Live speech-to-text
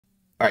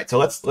All right, so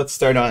let's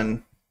start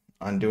on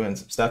doing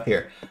some stuff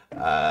here.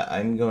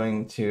 I'm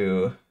going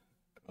to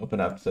open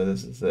up. So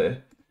this is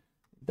the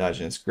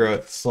endogenous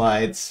growth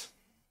slides.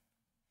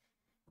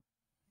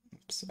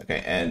 Oops,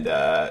 okay, and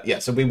yeah,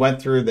 so we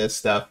went through this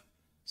stuff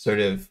sort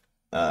of,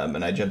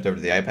 and I jumped over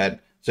to the iPad.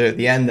 So at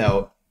the end,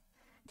 though,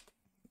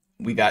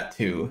 we got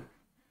to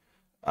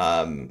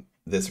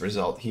this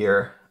result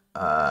here.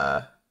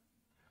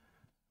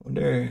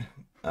 Wonder.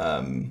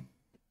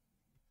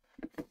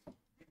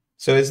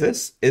 So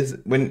is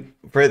when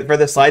for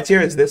the slides here,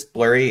 is this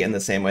blurry in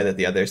the same way that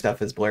the other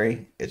stuff is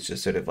blurry? It's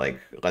just sort of like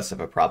less of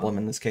a problem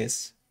in this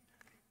case.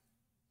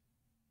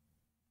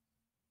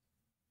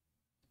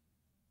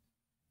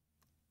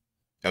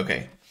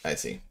 Okay, I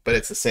see. But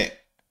it's the same.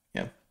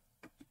 Yeah.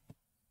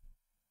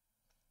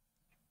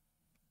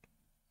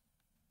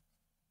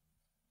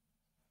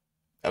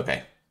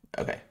 Okay.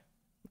 Okay.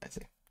 I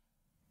see.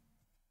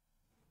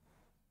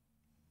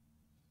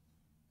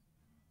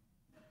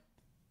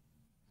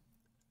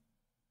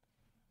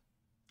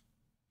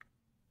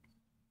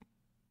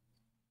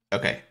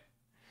 Okay.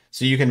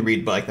 So you can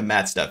read like the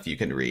math stuff, you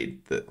can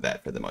read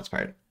that for the most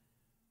part.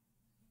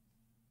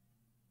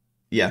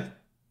 Yeah.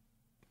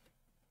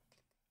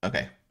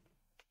 Okay.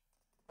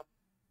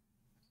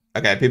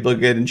 Okay. People are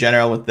good in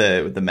general with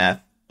the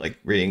math, like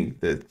reading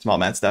the small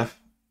math stuff.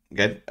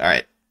 Good. All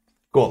right.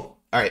 Cool.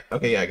 All right.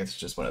 Okay. Yeah, I guess it's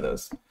just one of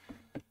those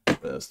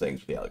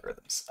things with the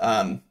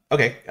algorithms.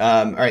 Okay.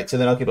 All right. So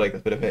then I'll keep it like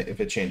this, but if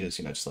it changes,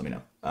 just let me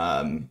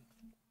know.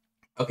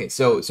 Okay.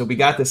 So we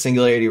got the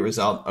singularity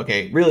result.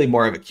 Okay. Really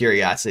more of a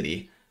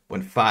curiosity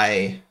when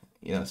phi,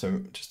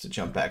 so just to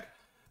jump back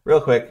real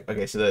quick.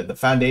 Okay. So the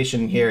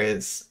foundation here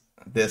is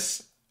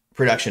this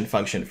production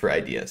function for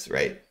ideas,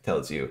 right?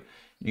 Tells you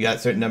got a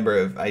certain number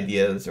of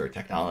ideas or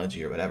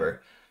technology or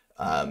whatever.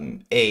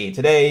 A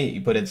today,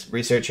 you put in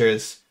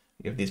researchers,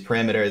 you have these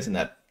parameters, and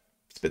that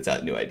spits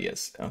out new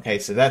ideas. Okay,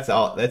 so that's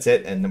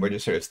it. And then we're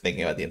just sort of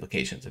thinking about the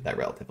implications of that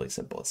relatively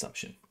simple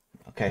assumption.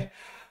 Okay.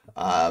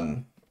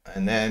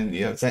 And then,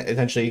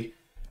 essentially,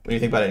 when you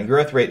think about it in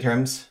growth rate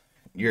terms,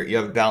 you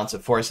have a balance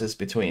of forces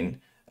between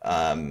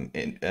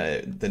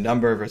the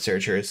number of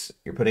researchers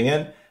you're putting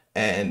in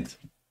and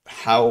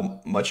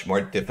how much more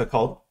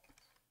difficult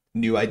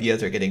new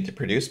ideas are getting to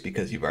produce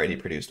because you've already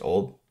produced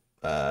old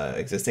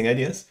existing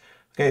ideas.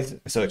 Okay,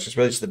 so it's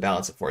really just the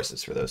balance of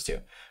forces for those two.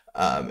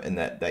 And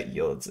that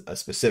yields a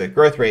specific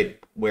growth rate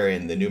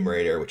wherein the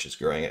numerator, which is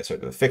growing at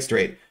sort of a fixed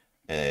rate,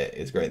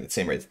 is growing at the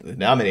same rate as the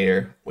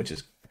denominator, which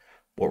is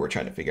what we're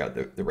trying to figure out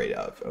the rate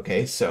of.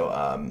 Okay,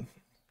 so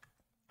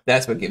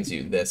that's what gives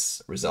you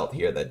this result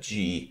here, that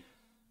G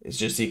is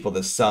just equal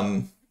to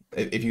some.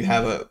 If you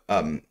have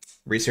a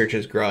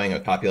researchers growing a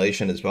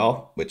population as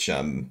well, which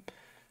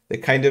they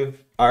kind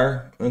of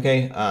are,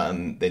 okay,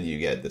 then you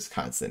get this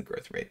constant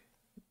growth rate.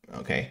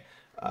 Okay.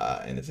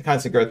 And it's a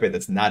constant growth rate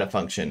that's not a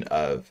function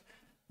of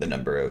the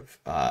number of,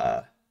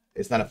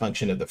 it's not a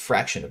function of the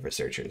fraction of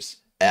researchers,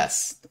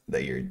 S,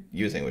 that you're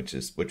using, which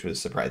was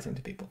surprising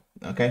to people.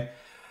 Okay.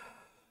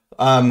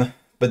 So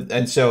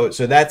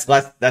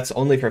that's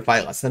only for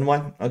phi less than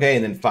 1. Okay.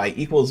 And then phi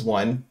equals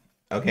 1.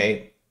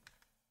 Okay.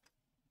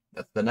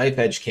 That's the knife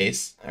edge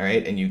case. All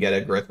right. And you get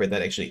a growth rate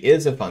that actually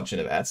is a function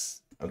of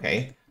S.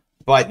 Okay.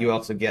 But you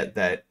also get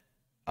that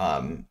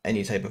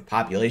any type of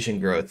population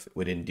growth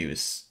would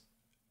induce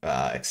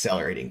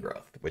accelerating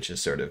growth, which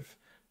is sort of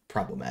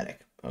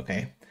problematic.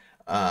 Okay.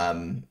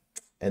 And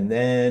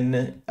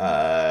then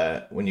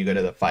when you go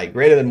to the phi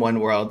greater than 1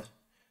 world,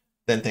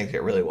 then things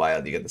get really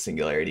wild. You get the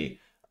singularity,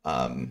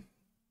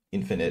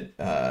 infinite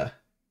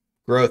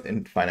growth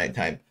in finite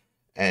time.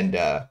 And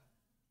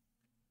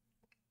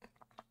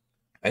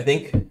I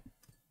think,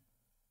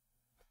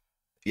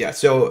 yeah,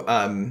 so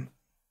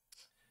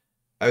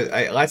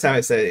last time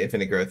I said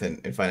infinite growth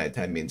in finite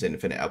time means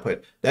infinite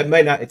output. That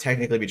might not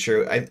technically be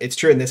true. It's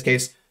true in this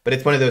case, but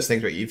it's one of those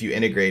things where if you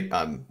integrate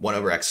 1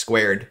 over x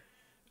squared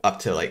up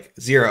to like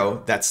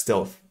 0, that's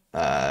still,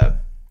 or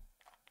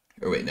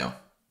wait, no.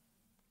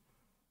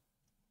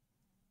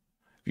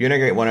 If you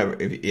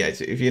integrate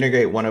if you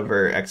integrate 1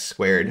 over x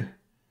squared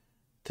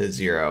to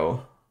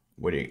 0,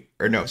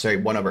 or no, sorry,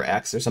 1 over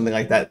x or something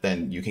like that,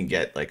 then you can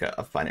get like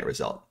a finite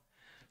result.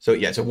 So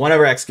yeah, so 1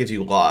 over x gives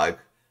you log,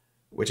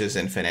 which is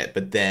infinite,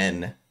 but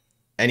then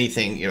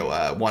anything,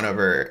 1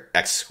 over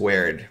x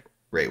squared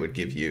rate would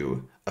give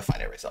you a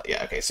finite result.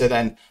 Yeah, okay. So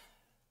then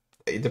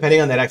depending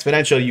on that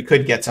exponential, you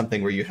could get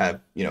something where you have,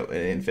 an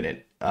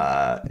infinite,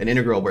 an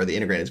integral where the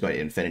integrand is going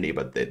to infinity,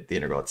 but the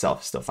integral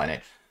itself is still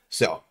finite.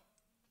 So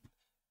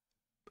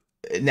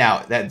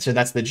now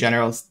that's the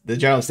general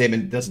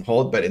statement doesn't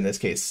hold, but in this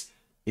case,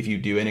 if you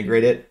do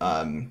integrate it,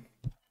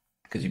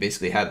 because you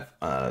basically have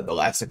the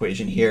last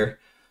equation here,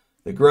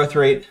 the growth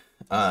rate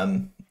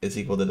is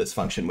equal to this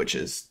function, which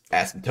is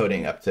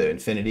asymptoting up to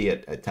infinity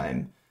at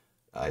time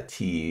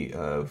t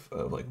of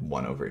like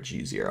 1 over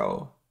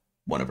g0,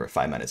 1 over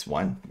phi minus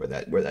 1, where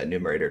that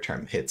numerator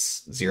term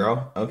hits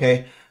 0.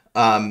 Okay,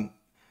 so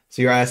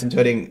you're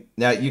asymptoting.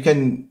 Now you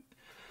can,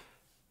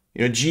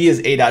 g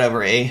is a dot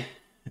over a,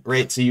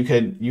 right? So you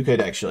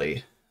could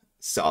actually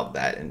solve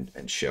that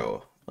and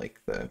show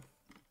like I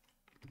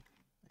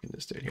can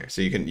just do it here.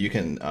 So you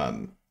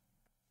can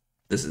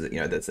this is,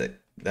 that's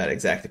that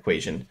exact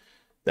equation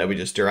that we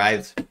just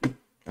derived.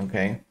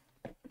 Okay,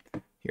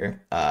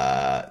 here,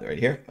 right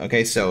here.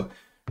 Okay, so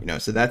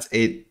so that's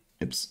 8.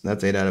 Oops,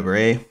 that's 8 out of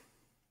array.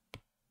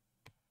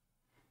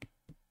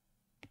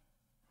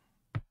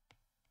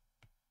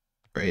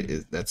 Right,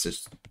 that's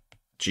just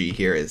G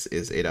here is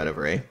 8 out of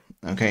array.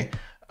 Okay,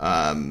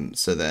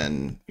 so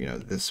then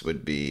this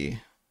would be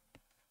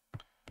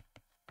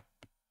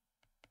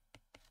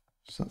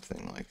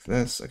something like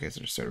this. Okay,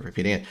 so just sort of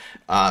repeating it.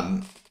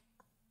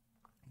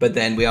 But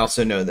then we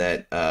also know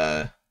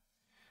that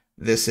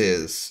this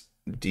is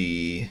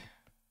d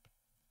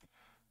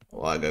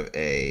log of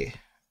a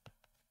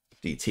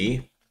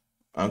dt.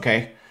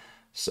 Okay,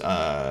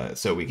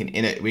 so we can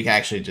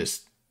actually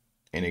just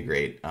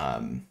integrate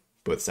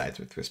both sides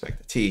with respect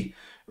to t,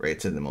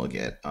 right? So then we'll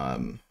get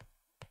the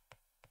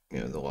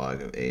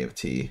log of a of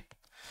t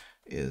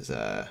is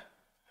there's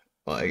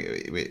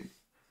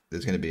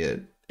going to be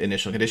an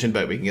initial condition,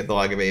 but we can get the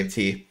log of a of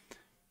t.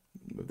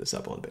 Move this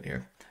up a little bit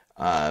here.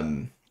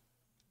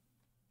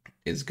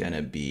 Is going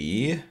to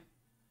be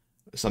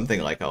something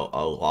like a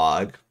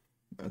log.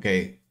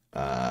 Okay,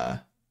 so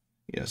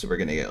we're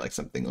going to get like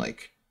something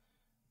like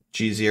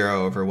g0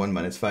 over 1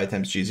 minus 5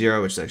 times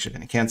g0, which is actually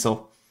going to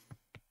cancel.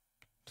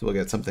 So we'll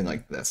get something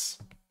like this.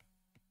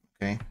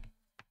 Okay.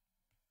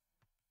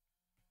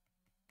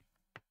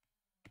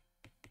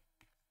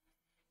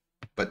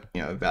 But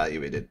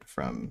evaluated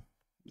from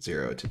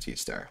 0 to t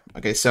star.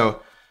 Okay,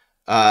 so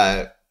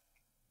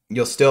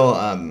you'll still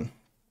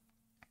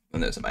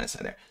and there's a minus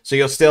sign there. So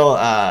you'll still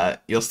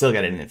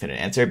get an infinite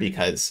answer,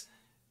 because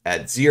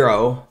at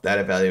 0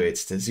 that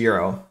evaluates to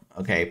 0.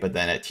 Okay, but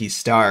then at t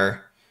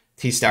star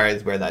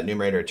is where that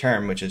numerator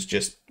term, which is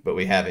just what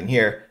we have in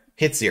here,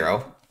 hits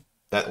 0.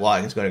 That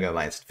log is going to go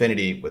minus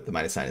infinity. With the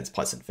minus sign, it's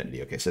plus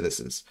infinity. Okay, so this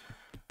is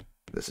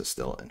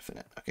still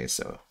infinite. Okay,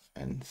 so,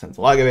 and since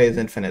log of a is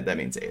infinite, that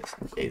means a is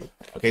infinite.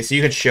 Okay, so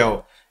you can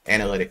show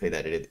analytically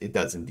that it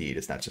does indeed.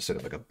 It's not just sort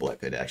of like a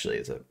blip. It actually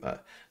is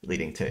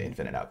leading to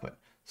infinite output.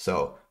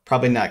 So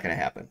probably not going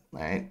to happen,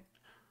 right?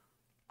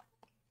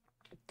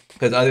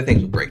 Because other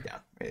things will break down.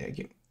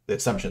 Right? The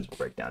assumptions will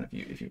break down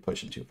if you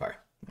push them too far.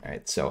 All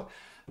right, so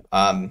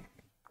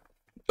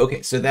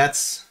okay, so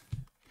that's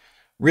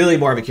really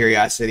more of a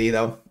curiosity,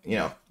 though.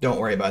 Don't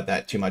worry about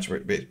that too much. We're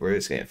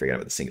just going to forget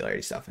about the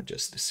singularity stuff and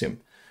just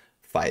assume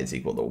phi is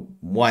equal to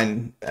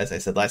 1. As I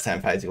said last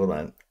time, phi is equal to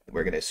 1.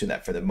 We're going to assume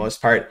that for the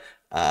most part,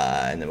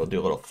 and then we'll do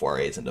a little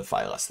forays into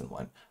phi less than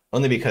 1,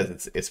 only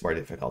because it's more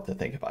difficult to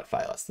think about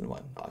phi less than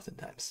 1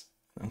 oftentimes.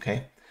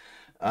 Okay.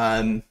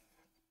 All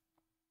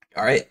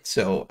right.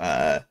 So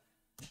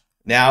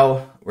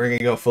now we're going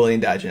to go fully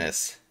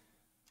endogenous.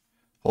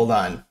 Hold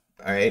on.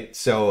 All right.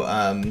 So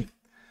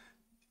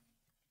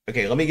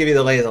okay, let me give you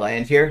the lay of the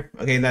land here.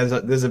 Okay,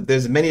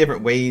 there's many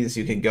different ways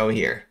you can go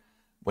here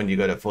when you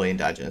go to fully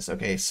endogenous.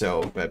 Okay,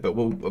 so but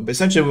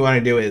essentially what we want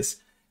to do is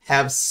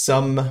have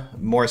some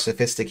more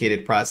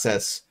sophisticated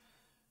process.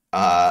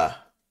 That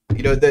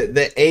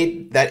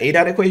 8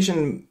 out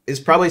equation is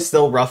probably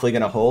still roughly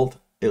going to hold,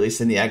 at least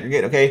in the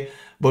aggregate. Okay,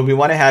 but we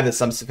want to have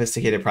some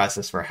sophisticated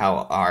process for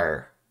how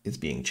R is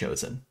being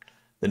chosen,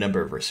 the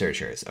number of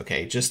researchers.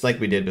 Okay, just like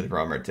we did with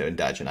Romer to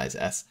endogenize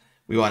S.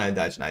 We want to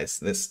endogenize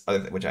this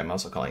other thing, which I'm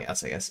also calling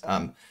S, I guess.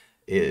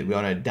 We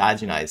want to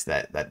endogenize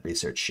that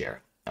research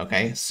share.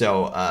 Okay,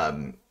 so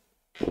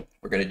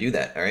we're going to do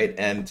that. All right,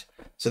 and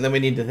so then we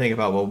need to think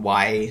about, well,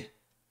 why?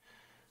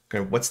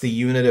 What's the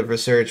unit of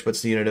research?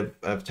 What's the unit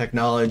of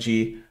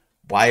technology?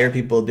 Why are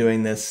people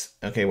doing this?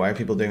 Okay, why are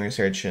people doing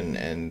research,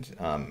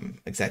 and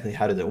exactly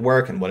how does it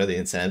work, and what are the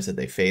incentives that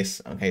they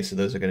face? Okay, so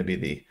those are going to be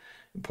the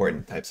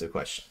important types of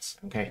questions.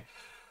 Okay,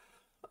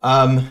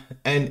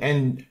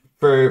 and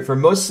for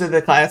most of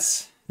the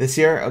class this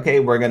year, okay,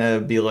 we're going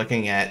to be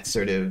looking at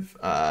sort of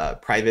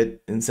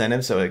private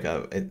incentives. So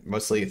like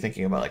mostly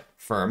thinking about like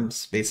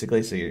firms,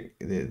 basically. So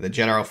the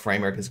general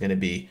framework is going to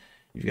be,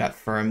 you've got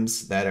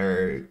firms that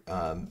are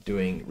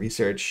doing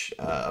research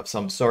of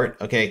some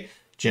sort, okay,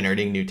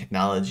 generating new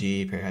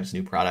technology, perhaps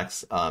new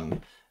products,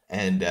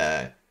 and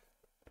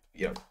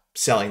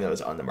selling those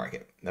on the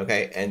market.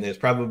 Okay, and there's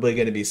probably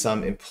going to be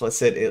some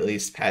implicit, at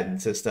least,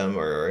 patent system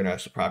or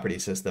intellectual property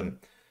system,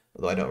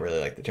 although I don't really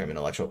like the term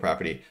intellectual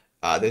property.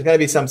 There's got to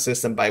be some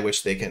system by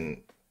which they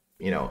can,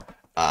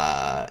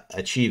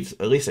 achieve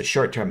at least a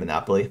short-term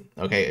monopoly,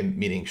 okay,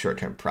 meaning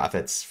short-term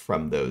profits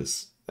from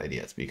those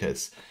ideas,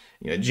 because,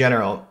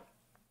 general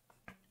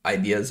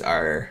ideas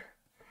are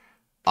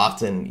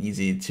often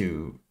easy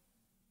to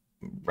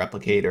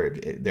replicate, or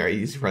they're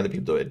easy for other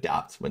people to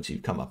adopt once you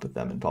come up with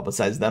them and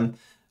publicize them.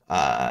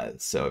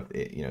 So,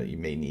 you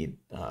may need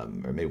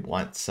or may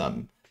want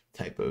some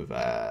type of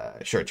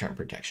short-term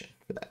protection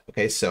for that.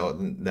 Okay, so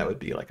that would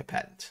be like a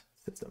patent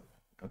system.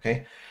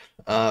 Okay,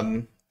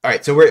 all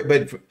right. So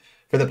but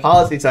for the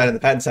policy side and the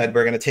patent side,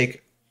 we're going to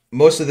take,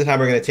 most of the time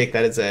we're going to take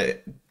that as a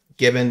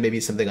given, maybe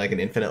something like an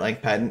infinite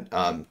length patent.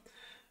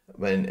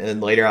 and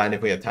then later on,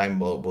 if we have time,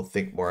 we'll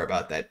think more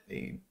about that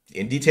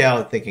in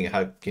detail, thinking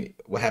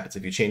what happens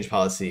if you change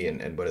policy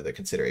and what are the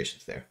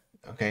considerations there.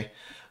 Okay.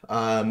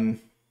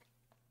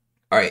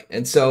 All right,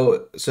 and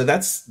so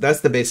that's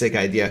the basic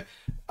idea.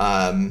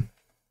 Um,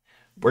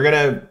 we're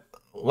gonna,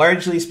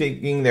 largely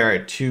speaking, there are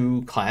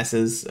two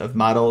classes of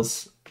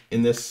models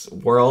in this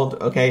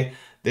world. Okay,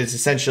 there's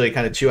essentially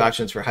kind of two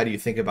options for how do you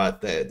think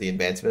about the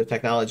advancement of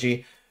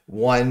technology.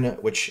 One,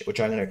 which I'm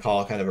going to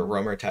call kind of a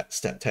Romer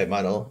step type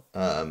model,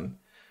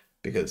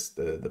 because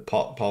the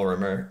Paul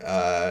Romer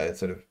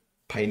sort of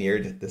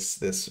pioneered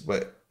this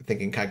what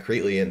thinking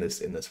concretely in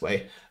this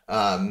way.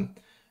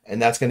 And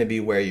that's going to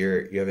be where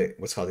you have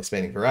what's called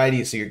expanding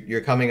variety. So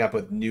you're coming up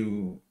with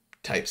new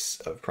types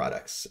of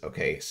products.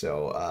 Okay,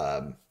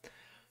 so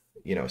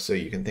so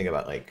you can think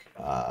about like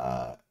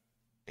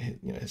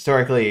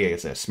historically, I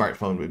guess a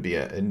smartphone would be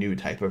a new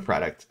type of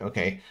product.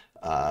 Okay,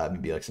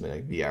 maybe like something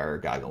like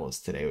VR goggles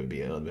today would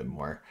be a little bit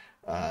more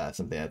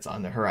something that's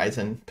on the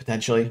horizon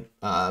potentially.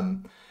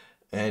 And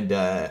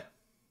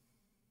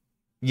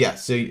yeah,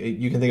 so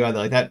you can think about it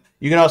like that.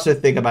 You can also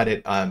think about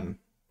it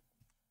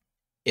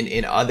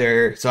in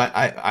other. So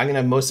I'm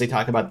gonna mostly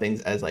talk about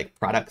things as like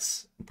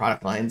product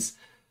lines,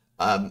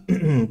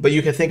 but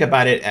you can think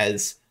about it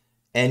as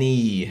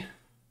any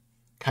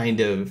kind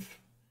of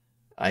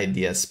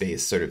idea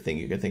space sort of thing.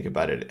 You can think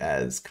about it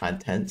as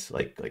content,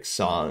 like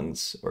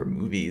songs or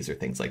movies or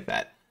things like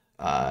that.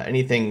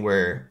 Anything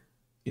where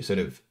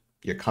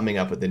you're coming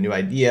up with a new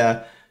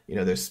idea.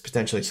 There's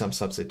potentially some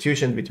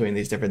substitution between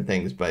these different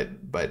things, but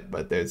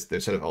there's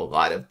sort of a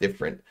lot of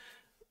different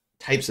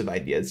types of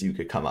ideas you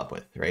could come up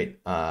with, right?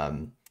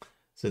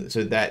 So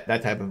that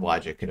type of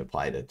logic can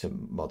apply to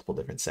multiple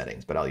different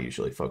settings, but I'll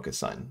usually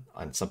focus on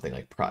something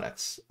like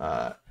products.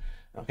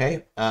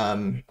 Okay.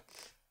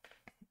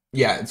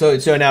 Yeah.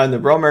 So now in the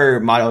Romer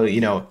model,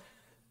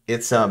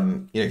 it's if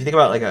you think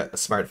about like a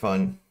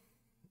smartphone,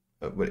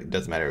 it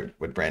doesn't matter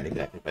what brand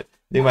exactly, but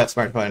think about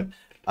smartphone.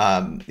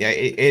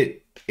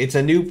 It's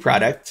a new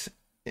product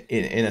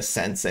in a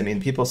sense. I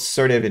mean, people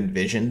sort of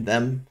envisioned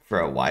them for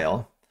a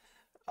while.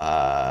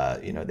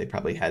 They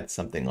probably had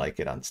something like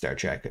it on Star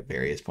Trek at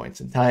various points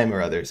in time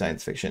or other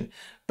science fiction,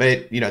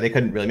 but they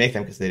couldn't really make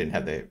them because they didn't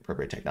have the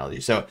appropriate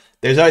technology. So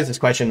there's always this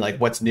question, like,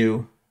 what's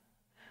new?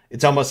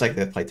 It's almost like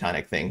the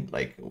Platonic thing.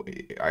 Like,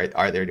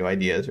 are there new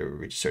ideas, or are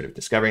we just sort of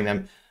discovering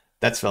them?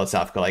 That's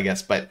philosophical, I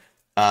guess. But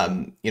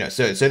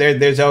so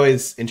there's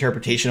always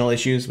interpretational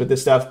issues with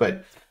this stuff.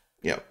 But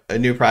a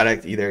new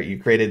product, either you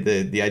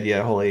created the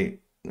idea wholly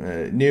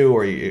new,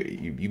 or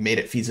you made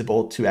it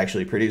feasible to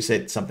actually produce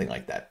it, something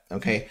like that.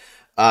 Okay,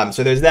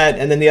 so there's that,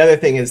 and then the other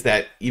thing is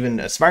that even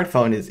a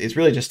smartphone is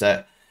really just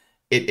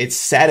it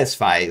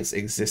satisfies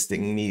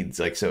existing needs.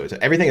 Like so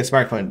everything a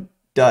smartphone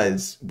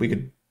does, we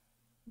could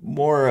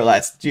more or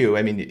less do.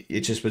 I mean,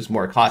 it just was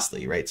more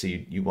costly, right? So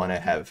you want to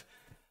have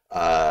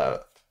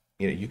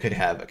you could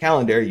have a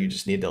calendar. You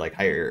just need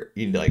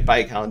to buy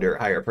a calendar, or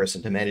hire a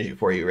person to manage it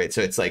for you, right?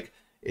 So it's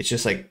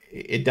just like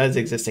it does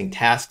existing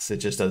tasks. It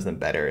just does them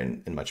better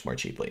and much more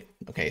cheaply.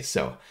 Okay,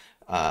 so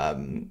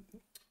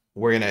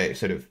we're gonna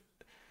sort of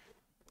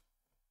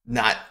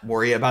not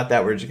worry about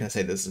that. We're just gonna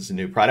say this is a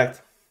new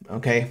product.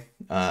 Okay,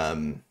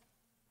 and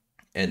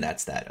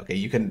that's that. Okay,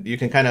 you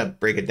can kind of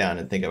break it down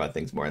and think about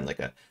things more in like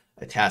a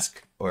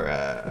task or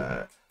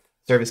a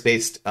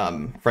service-based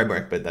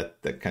framework,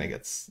 but that kind of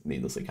gets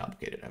needlessly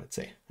complicated, I would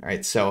say. All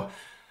right, so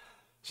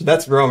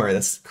that's Romer.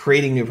 That's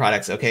creating new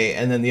products. Okay,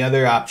 and then the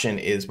other option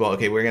is, well,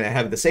 okay, we're going to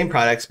have the same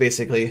products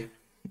basically,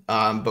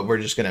 but we're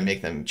just going to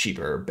make them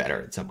cheaper or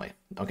better in some way.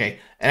 Okay,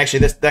 and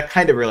actually that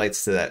kind of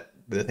relates to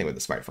the thing with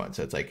the smartphone.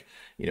 So it's like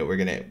we're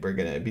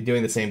gonna be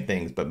doing the same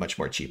things but much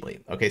more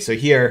cheaply. Okay, so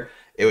here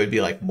it would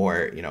be like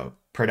more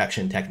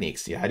production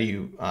techniques. How do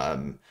you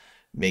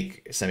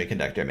make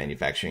semiconductor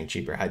manufacturing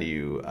cheaper? How do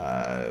you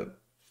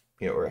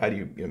or how do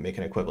you make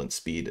an equivalent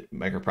speed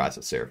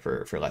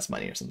microprocessor for less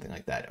money or something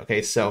like that?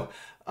 Okay, so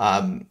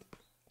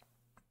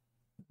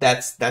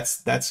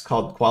that's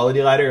called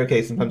quality ladder.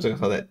 Okay, sometimes I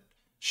call that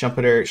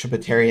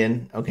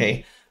Schumpeterian.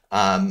 Okay,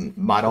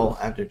 model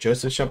after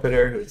Joseph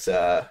Schumpeter, who's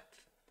a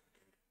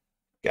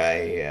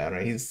guy. I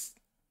don't know.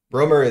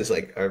 Romer is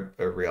like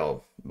a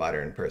real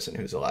modern person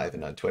who's alive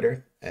and on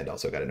Twitter, and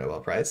also got a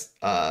Nobel Prize.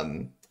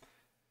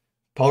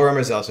 Paul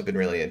Romer's also been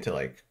really into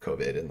like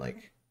COVID and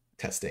like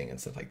testing and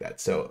stuff like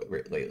that. So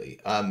lately,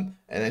 and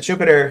then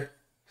Schumpeter,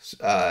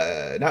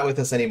 not with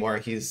us anymore.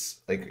 He's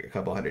like a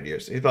couple hundred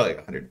years. He's probably like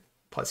 100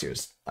 plus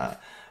years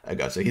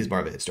ago. So he's more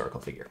of a historical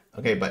figure.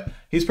 Okay, but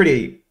he's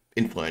pretty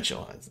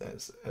influential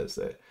as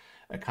an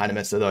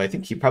economist. Although I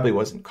think he probably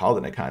wasn't called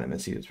an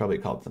economist. He was probably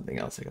called something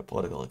else, like a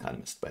political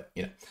economist. But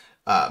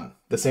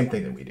the same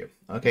thing that we do.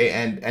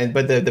 Okay,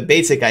 but the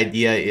basic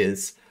idea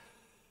is,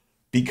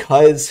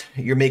 because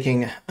you're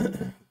making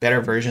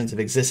better versions of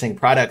existing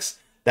products,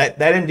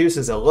 that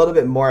induces a little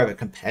bit more of a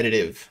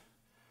competitive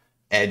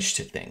edge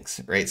to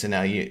things, right? So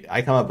now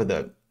I come up with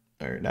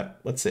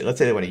let's say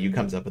that one of you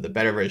comes up with a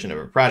better version of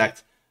a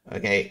product.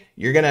 Okay,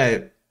 you're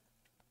gonna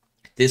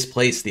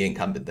displace the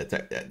incumbent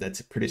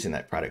that's producing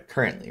that product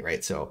currently,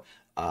 right? So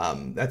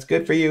that's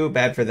good for you,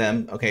 bad for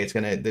them. Okay, it's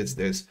gonna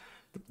there's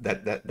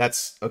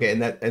that's okay,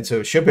 and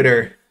so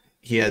Schumpeter,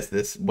 he has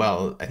this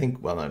I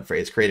think well-known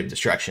phrase, creative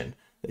destruction,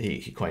 that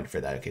he coined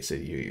for that. Okay, so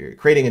you're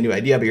creating a new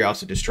idea, but you're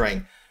also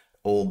destroying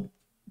old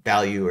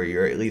value, or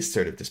you're at least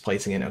sort of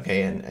displacing it.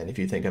 Okay, and if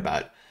you think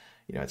about,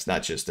 it's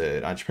not just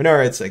an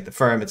entrepreneur, it's like the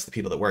firm, it's the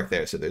people that work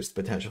there. So there's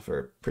potential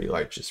for pretty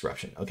large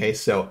disruption. Okay,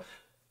 so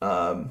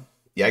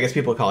yeah, I guess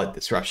people call it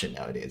disruption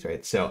nowadays,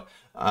 right? So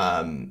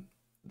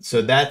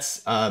so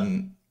that's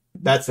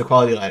the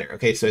quality ladder.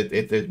 Okay, so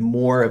if there's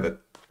more of a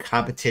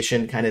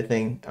competition kind of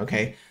thing.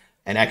 Okay,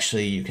 and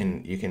actually you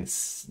can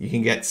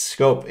get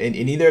scope in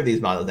either of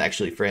these models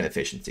actually for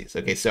inefficiencies.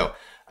 Okay, so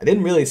I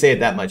didn't really say it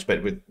that much,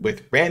 but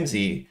with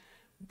Ramsey,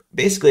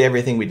 basically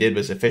everything we did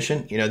was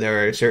efficient.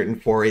 There are certain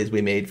forays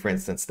we made. For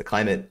instance, the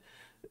climate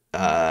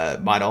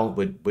model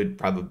would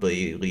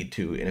probably lead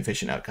to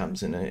inefficient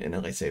outcomes in a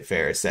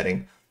laissez-faire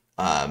setting.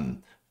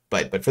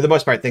 But for the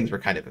most part, things were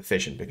kind of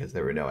efficient because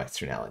there were no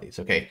externalities.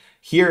 Okay,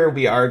 here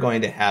we are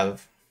going to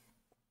have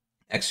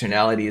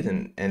externalities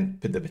and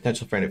the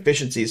potential for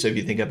inefficiency. So if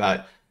you think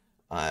about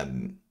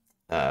in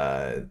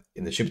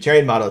the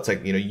Schumpeterian model, it's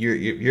like,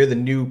 you're the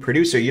new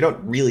producer. You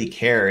don't really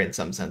care in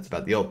some sense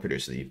about the old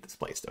producer that you've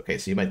displaced. Okay,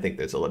 so you might think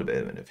there's a little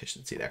bit of an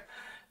efficiency there.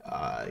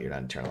 You're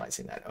not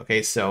internalizing that.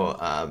 Okay, so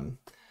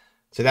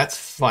that's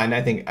fun.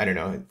 I think, I don't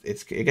know,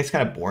 it gets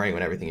kind of boring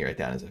when everything you write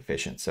down is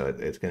efficient. So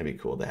it's going to be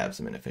cool to have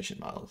some inefficient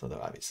models,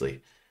 although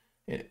obviously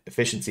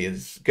efficiency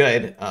is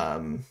good.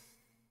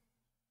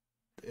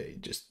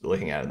 Just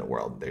looking out in the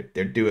world,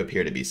 there do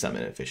appear to be some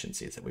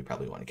inefficiencies that we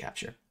probably want to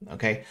capture.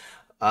 Okay.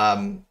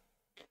 All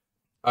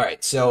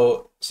right.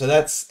 So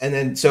that's, and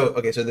then,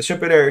 okay. So the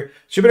Schumpeter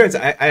is,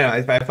 I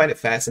don't know, I find it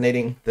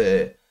fascinating,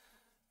 the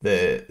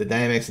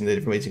dynamics and the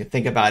different ways you can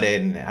think about it,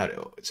 and how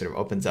it sort of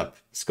opens up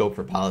scope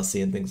for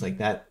policy and things like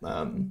that.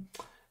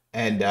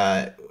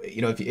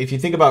 If you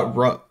think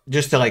about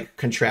just to like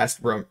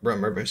contrast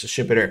Romer versus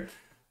Schumpeter,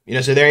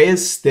 so there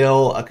is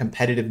still a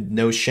competitive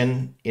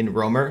notion in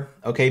Romer,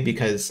 okay,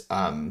 because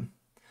the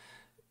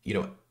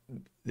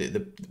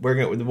way we're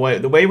going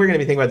to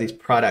be thinking about these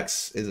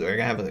products is we're going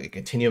to have a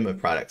continuum of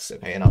products,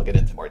 okay, and I'll get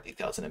into more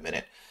details in a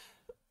minute,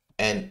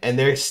 and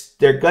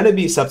they're going to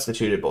be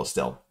substitutable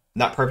still.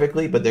 Not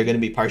perfectly, but they're going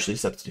to be partially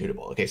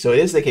substitutable. Okay, so it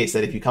is the case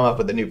that if you come up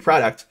with a new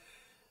product,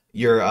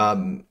 you're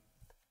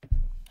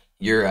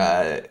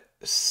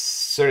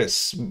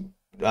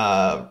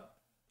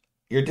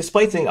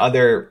displacing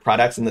other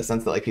products in the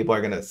sense that like people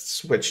are going to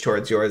switch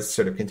towards yours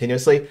sort of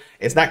continuously.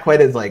 It's not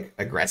quite as like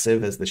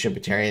aggressive as the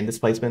Schumpeterian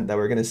displacement that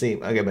we're going to see.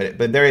 Okay,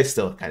 but there is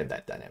still kind of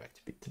that dynamic,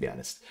 to be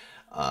honest.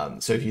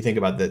 So if you think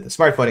about the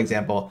smartphone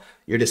example,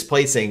 you're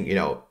displacing,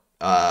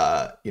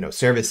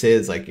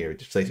 services, like you're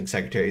displacing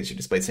secretaries, you're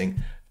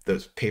displacing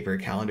those paper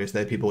calendars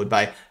that people would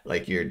buy,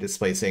 like you're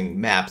displacing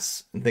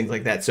maps and things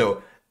like that.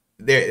 So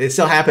it's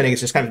still happening.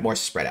 It's just kind of more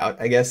spread out,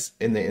 I guess,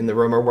 in the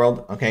Romer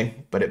world.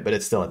 Okay, but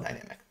it's still a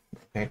dynamic.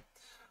 Okay.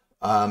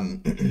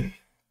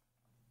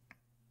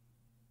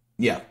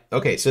 Yeah.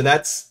 Okay. So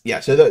that's, yeah.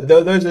 So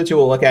those are the two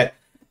we'll look at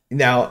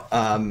now.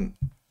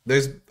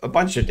 There's a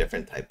bunch of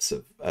different types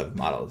of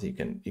models you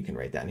can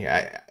write down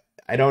here.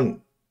 I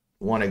don't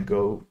want to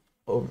go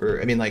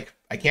over, I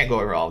can't go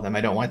over all of them.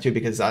 I don't want to,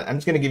 because I'm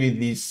just going to give you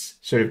these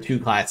sort of two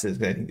classes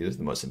that I think is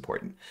the most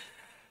important.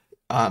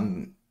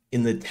 In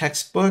the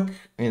textbook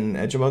in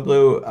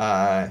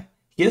Econ,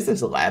 he has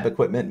this lab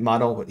equipment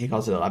model. He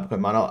calls it a lab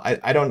equipment model.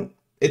 I don't,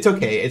 it's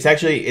okay.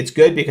 It's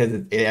good because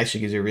it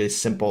actually gives you a really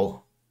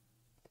simple,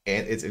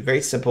 and it's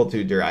very simple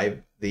to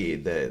derive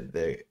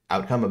the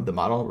outcome of the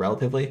model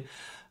relatively.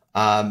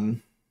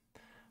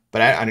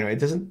 But I don't know. It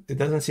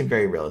doesn't seem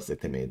very realistic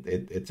to me.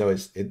 It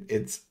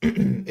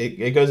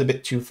goes a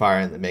bit too far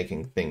in the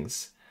making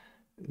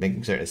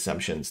certain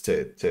assumptions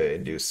to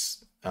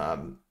induce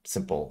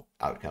simple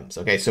outcomes.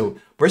 Okay, so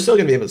we're still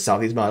going to be able to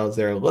solve these models.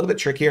 They're a little bit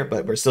trickier,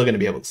 but we're still going to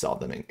be able to solve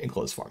them in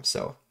closed form.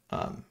 So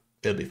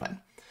it'll be fine.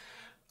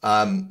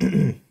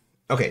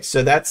 Okay,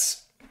 so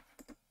that's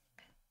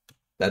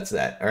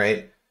that. All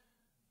right,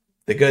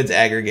 the goods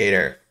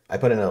aggregator. I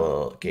put in a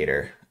little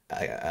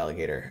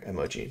alligator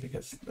emoji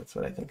because that's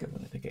what I think of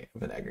when I think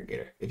of an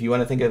aggregator. If you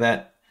want to think of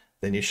that,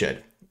 then you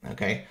should.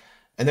 Okay,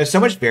 and there's so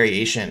much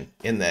variation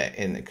in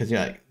because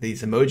like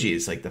these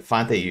emojis, like the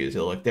font they use,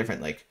 it'll look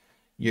different. Like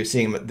you're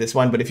seeing this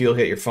one, but if you look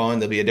at your phone,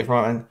 there'll be a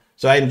different one.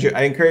 So I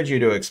encourage you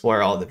to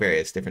explore all the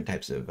various different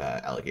types of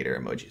alligator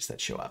emojis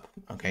that show up.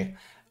 Okay.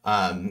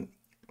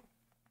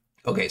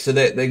 Okay, so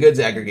the goods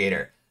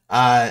aggregator.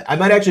 I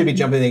might actually be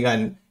jumping the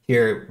gun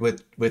here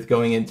with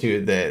going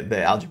into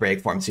the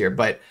algebraic forms here,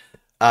 but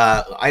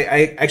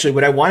I actually,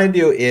 what I want to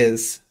do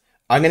is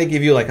I'm going to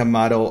give you like a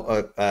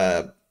model,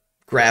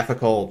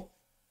 graphical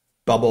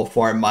bubble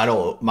form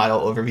model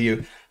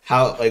overview,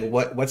 how like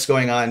what's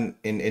going on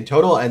in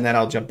total, and then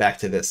I'll jump back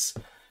to this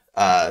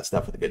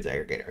stuff with the goods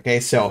aggregator. Okay,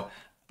 so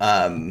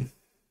let's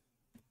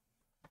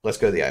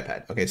go to the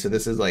iPad. Okay, so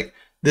this is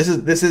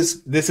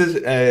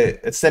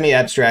a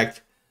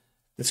semi-abstract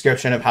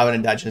description of how an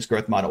endogenous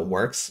growth model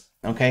works.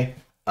 Okay.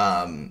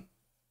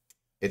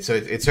 It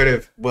sort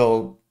of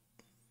will,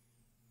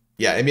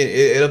 yeah. I mean,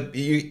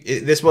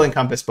 this will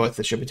encompass both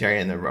the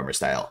Schumpeterian and the Romer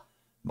style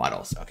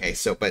models. Okay.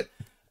 So, but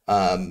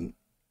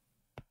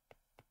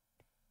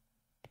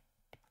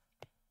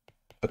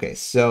okay.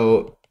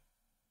 So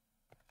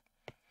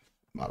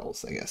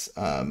models, I guess.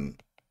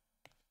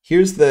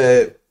 Here's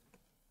the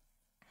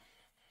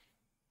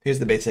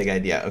basic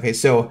idea. Okay.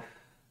 So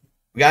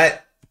we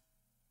got.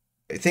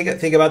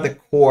 Think about the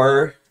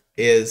core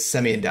is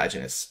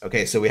semi-endogenous.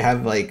 Okay, so we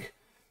have like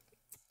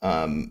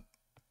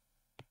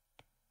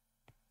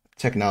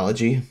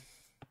technology.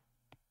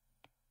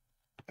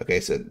 Okay,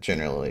 so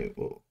generally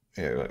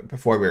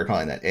before we were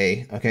calling that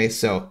A. Okay,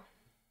 so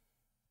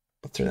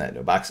I'll turn that into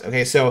a box.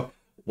 Okay, so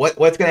what's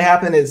going to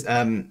happen is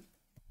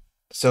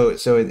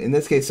so in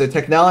this case, so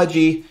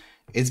technology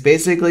is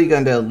basically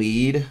going to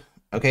lead.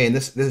 Okay, and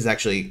this is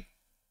actually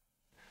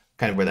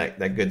kind of where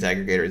that goods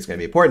aggregator is going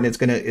to be important. It's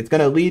going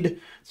to lead.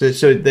 So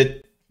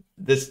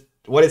this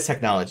what is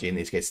technology in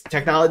these cases?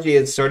 Technology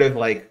is sort of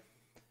like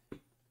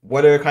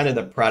what are kind of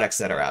the products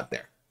that are out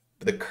there.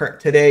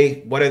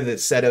 Today, what are the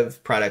set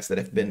of products that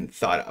have been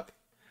thought up,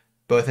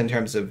 both in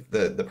terms of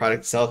the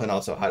product itself and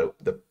also how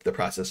the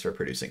process for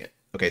producing it.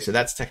 Okay, so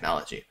that's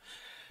technology.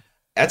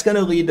 That's going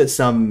to lead to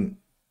some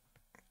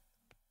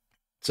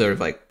sort of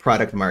like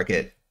product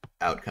market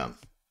outcome.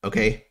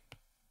 Okay.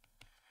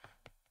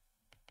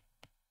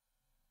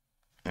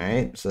 All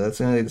right, so that's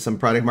going to lead to some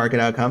product market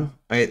outcome,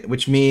 right?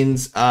 Which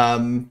means,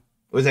 what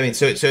does that mean?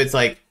 So it's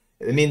like,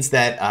 it means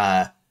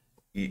that,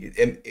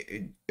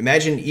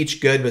 imagine each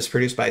good was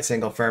produced by a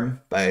single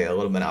firm, by a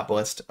little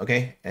monopolist,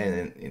 okay?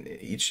 And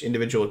each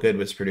individual good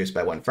was produced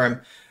by one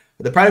firm.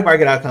 The product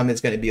market outcome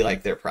is going to be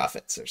like their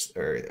profits,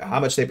 or how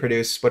much they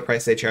produce, what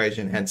price they charge,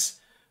 and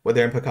hence what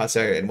their input costs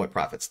are and what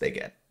profits they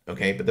get,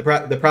 okay? But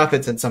the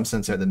profits in some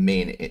sense are the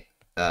main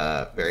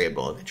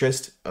variable of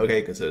interest,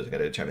 okay? Because those are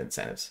going to determine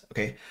incentives,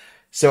 okay?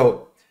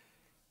 So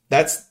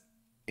that's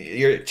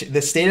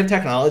the state of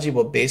technology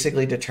will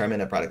basically determine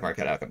a product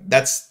market outcome.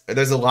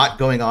 There's a lot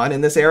going on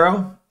in this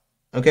arrow,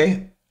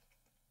 okay?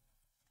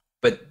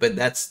 But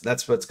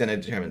that's what's going to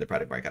determine the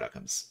product market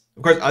outcomes.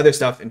 Of course, other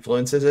stuff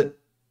influences it,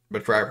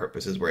 but for our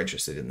purposes, we're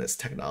interested in this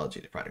technology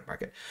to product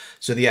market.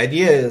 So the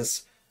idea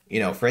is,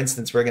 for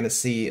instance, we're going to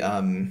see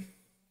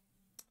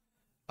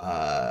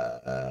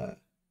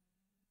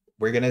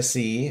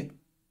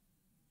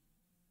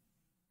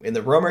in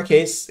the Romer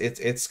case,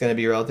 it's going to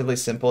be relatively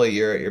simple.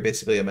 You're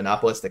basically a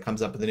monopolist that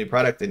comes up with a new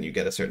product, and you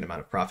get a certain amount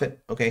of profit.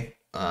 Okay.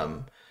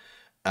 In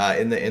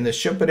the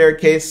Schumpeter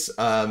case,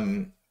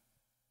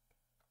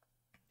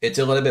 it's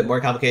a little bit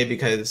more complicated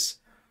because,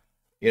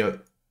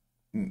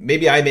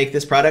 maybe I make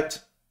this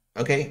product,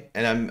 okay,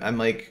 and I'm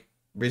like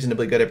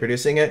reasonably good at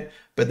producing it,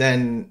 but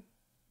then,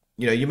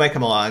 you might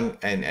come along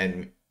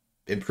and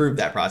improve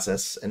that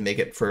process and make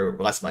it for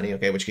less money.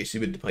 Okay, in which case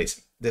you would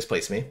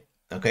displace me.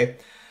 Okay.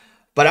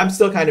 But I'm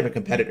still kind of a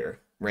competitor,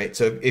 right?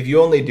 So if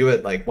you only do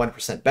it like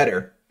 1%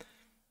 better,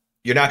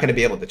 you're not going to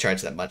be able to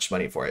charge that much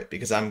money for it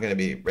because I'm going to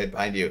be right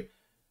behind you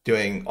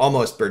doing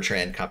almost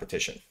Bertrand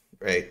competition,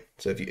 right?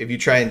 So if you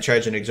try and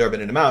charge an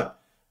exorbitant amount,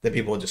 then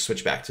people will just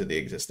switch back to the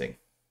existing,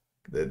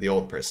 the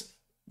old person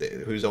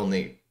who's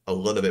only a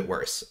little bit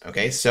worse.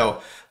 Okay,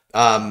 so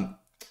so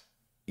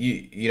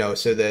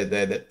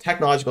the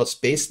technological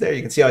space there,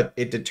 you can see how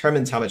it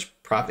determines how much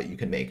profit you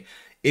can make.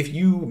 If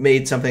you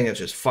made something that's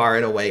just far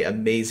and away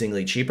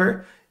amazingly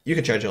cheaper, you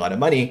can charge a lot of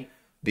money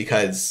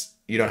because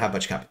you don't have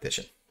much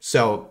competition.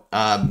 So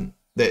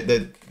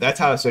that's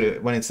how sort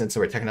of one instance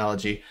where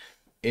technology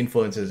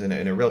influences in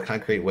a real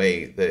concrete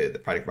way the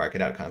product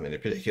market outcome, and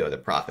in particular the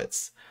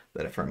profits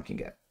that a firm can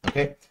get.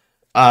 Okay.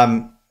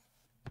 All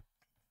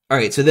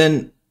right. So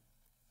then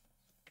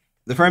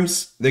the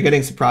firms, they're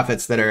getting some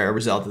profits that are a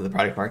result of the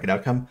product market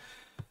outcome.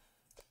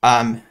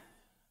 Then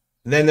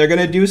they're going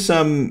to do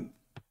some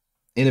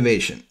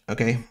innovation.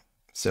 Okay.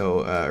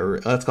 So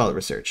let's call it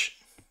research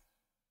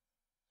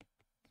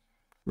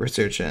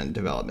and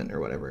development, or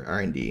whatever,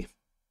 R&D.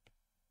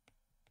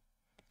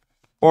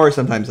 Or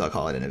sometimes I'll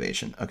call it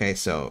innovation. Okay.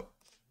 So,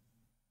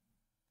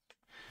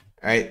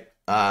 all right.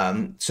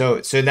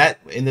 So that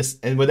in this,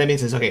 and what that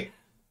means is, okay,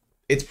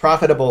 it's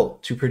profitable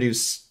to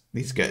produce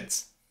these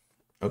goods,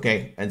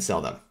 okay, and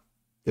sell them,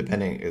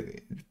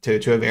 depending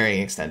to a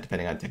varying extent,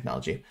 depending on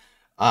technology.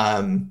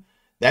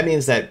 That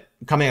means that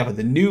coming up with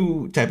a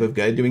new type of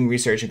good, doing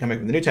research and coming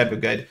up with a new type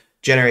of good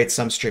generates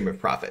some stream of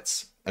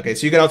profits. Okay,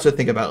 so you can also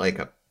think about like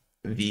a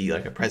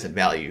present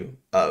value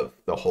of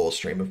the whole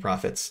stream of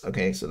profits.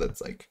 Okay, so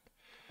that's like,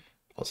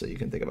 also you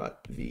can think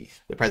about the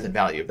present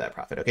value of that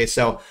profit. Okay,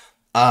 so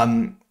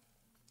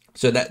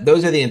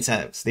those are the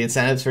incentives. The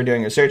incentives for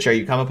doing research are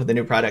you come up with a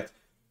new product,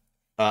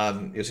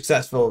 you're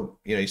successful,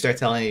 you start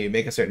selling, you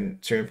make a certain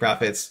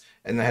profits,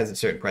 and that has a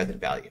certain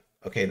present value.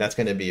 Okay, that's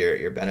going to be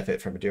your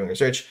benefit from doing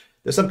research.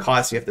 There's some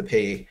costs you have to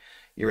pay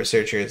your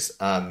researchers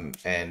and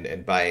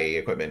buy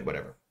equipment,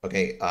 whatever.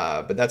 Okay,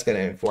 but that's going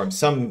to inform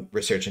some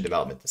research and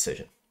development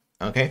decision.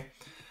 Okay,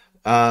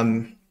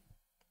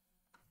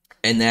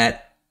 And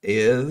that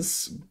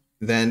is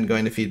then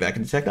going to feed back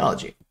into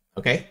technology,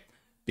 okay?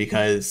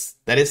 Because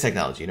that is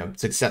technology.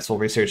 Successful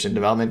research and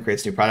development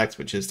creates new products,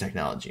 which is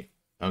technology,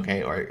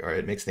 okay? Or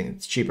it makes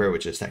things cheaper,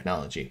 which is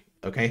technology,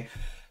 okay?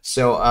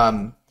 So,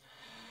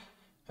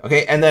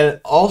 okay, and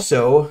then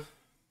also,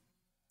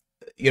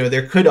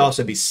 there could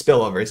also be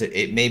spillovers.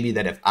 It may be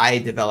that if I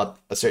develop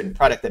a certain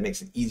product that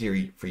makes it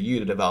easier for you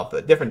to develop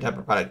a different type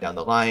of product down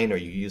the line, or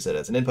you use it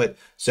as an input.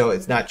 So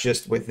it's not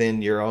just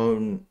within your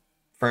own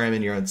firm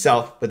and your own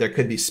self, but there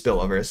could be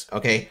spillovers,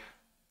 okay,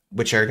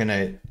 which are going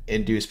to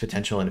induce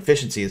potential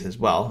inefficiencies as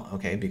well,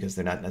 okay, because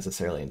they're not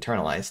necessarily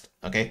internalized,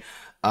 okay.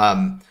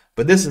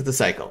 But this is the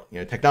cycle,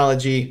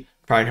 technology,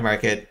 product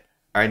market,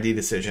 R&D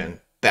decision,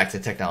 back to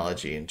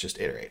technology, and just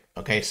iterate,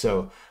 okay.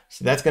 So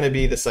that's going to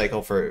be the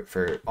cycle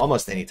for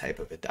almost any type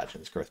of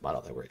endogenous growth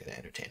model that we're going to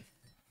entertain,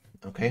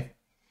 okay.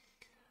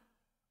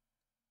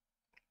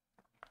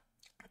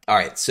 All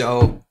right,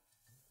 so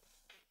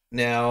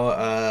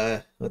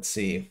now let's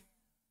see.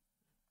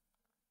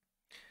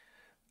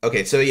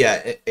 Okay, so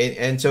yeah,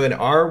 and so in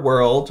our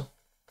world,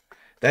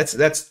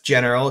 that's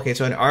general. Okay,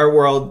 so in our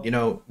world,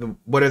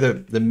 what are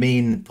the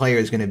main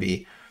players going to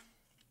be?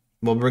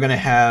 Well, we're going to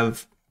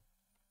have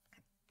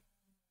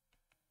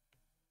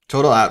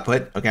total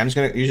output. Okay, I'm just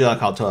going to, usually I'll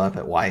call total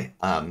output Y.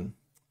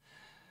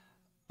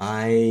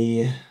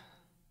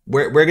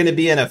 We're going to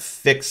be in a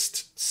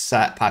fixed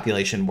set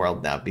population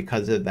world now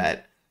because of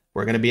that.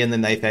 We're going to be in the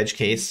knife edge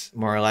case,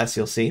 more or less,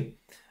 you'll see.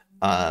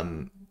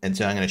 And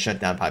so I'm going to shut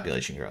down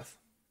population growth,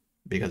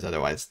 because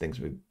otherwise things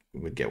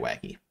would get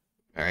wacky.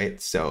 All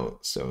right, so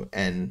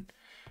n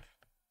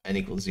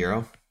equals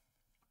 0.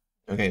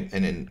 Okay,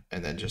 and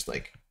then just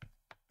like,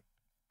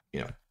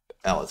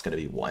 L is going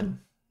to be 1.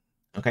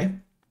 Okay.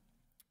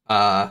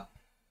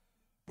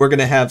 We're going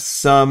to have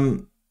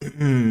some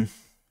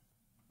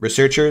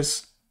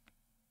researchers.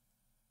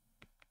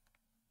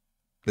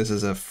 This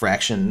is a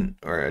fraction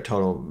or a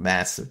total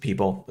mass of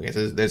people. Okay,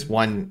 so there's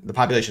one. The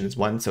population is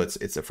 1, so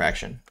it's a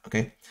fraction.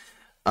 Okay.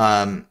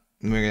 We're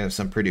going to have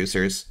some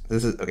producers.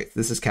 This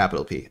is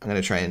capital P. I'm going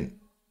to try and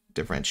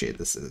differentiate.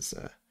 This is,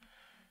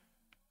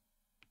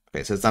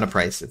 okay, so it's not a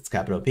price, it's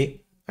capital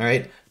P. All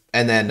right.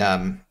 And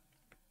then,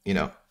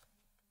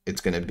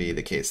 it's going to be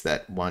the case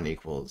that 1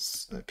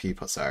 equals P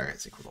plus R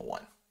is equal to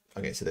 1.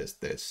 Okay. So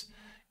there's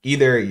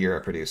either you're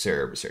a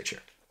producer or researcher.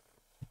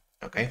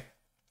 Okay.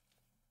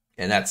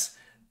 And that's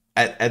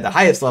at the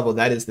highest level,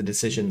 that is the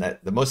decision,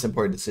 that the most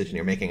important decision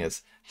you're making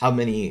is how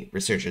many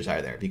researchers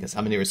are there, because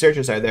how many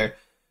researchers are there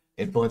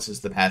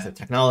influences the path of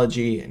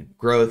technology and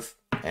growth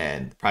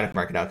and product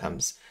market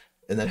outcomes.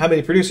 And then how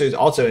many producers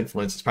also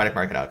influences product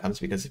market outcomes,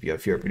 because if you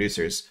have fewer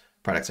producers,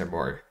 products are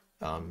more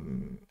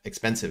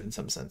expensive in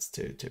some sense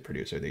to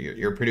produce, or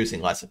you're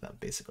producing less of them,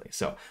 basically.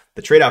 So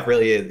the trade-off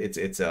really is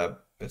it's a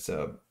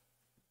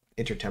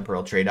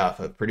intertemporal trade-off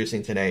of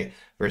producing today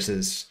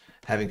versus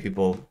having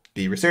people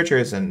be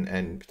researchers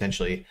and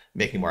potentially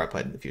making more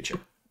output in the future.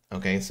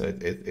 Okay, so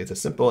it's a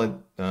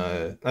simple,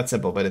 not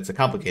simple, but it's a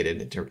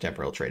complicated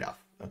intertemporal trade-off.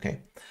 Okay.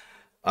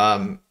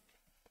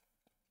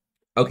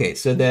 Okay,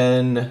 so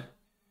then,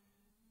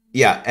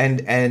 yeah,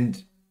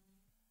 and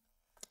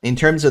in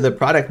terms of the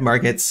product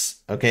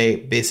markets, okay,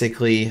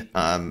 basically,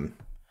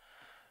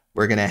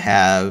 we're gonna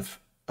have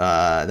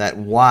that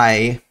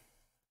Y.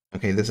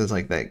 Okay, this is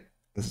like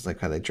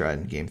how they draw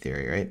in game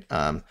theory, right?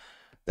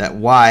 That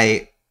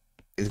Y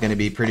is going to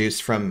be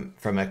produced from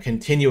a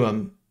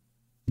continuum,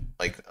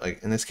 like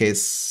in this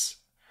case,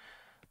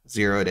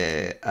 0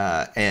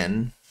 to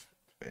n,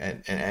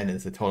 and n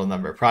is the total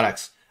number of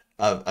products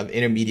of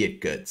intermediate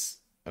goods.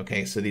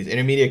 Okay, so these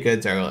intermediate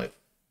goods are like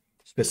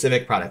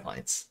specific product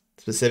lines,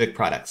 specific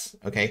products,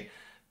 okay,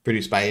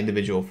 produced by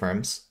individual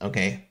firms,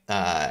 okay,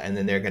 and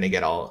then they're going to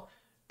get all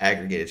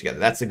aggregated together.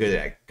 That's a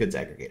goods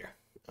aggregator,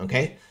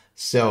 okay.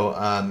 So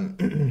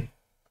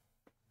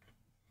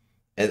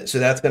so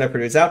that's going to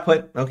produce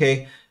output,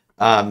 okay.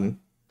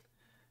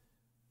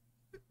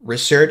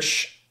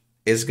 Research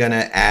is going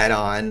to add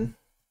on,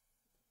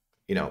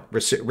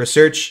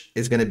 research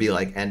is going to be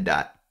like n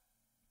dot.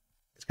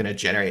 It's going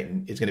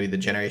to be the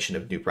generation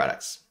of new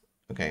products.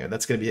 Okay,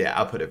 that's going to be the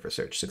output of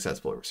research,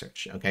 successful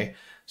research. Okay,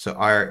 so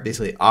R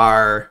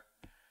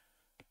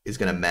is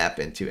going to map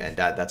into n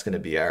dot. That's going to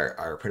be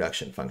our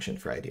production function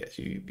for ideas.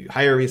 You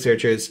hire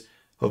researchers,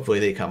 hopefully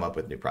they come up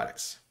with new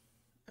products.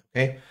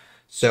 Okay,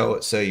 so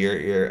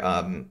you're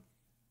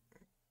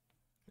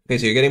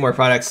getting more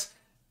products.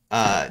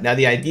 Now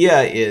the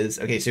idea is,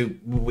 okay, so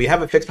we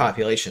have a fixed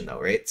population though,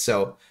 right?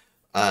 So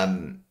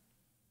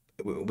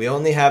we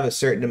only have a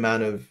certain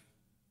amount of,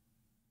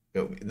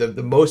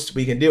 the most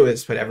we can do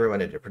is put everyone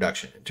into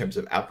production in terms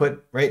of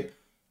output, right?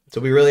 So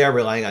we really are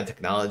relying on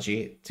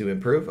technology to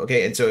improve.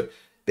 Okay, and so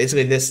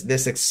basically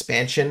this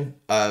expansion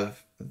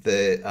of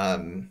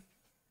the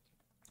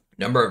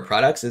number of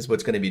products is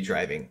what's going to be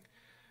driving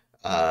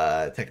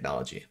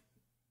technology.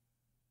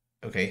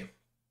 Okay,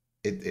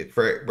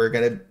 we're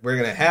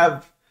gonna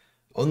have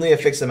only a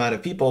fixed amount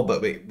of people,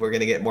 but we're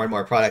gonna get more and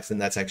more products, and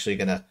that's actually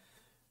gonna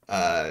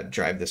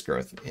drive this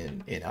growth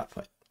in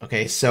output.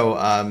 Okay, so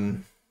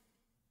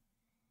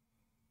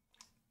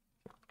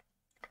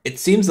it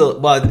seems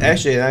well.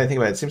 Actually, now that I think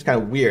about it, it seems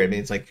kind of weird. I mean,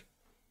 it's like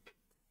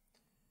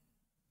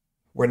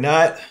we're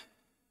not,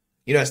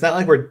 it's not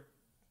like we're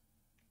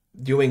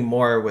doing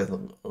more with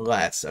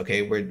less.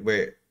 Okay,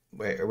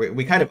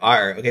 we kind of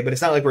are. Okay, but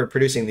it's not like we're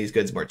producing these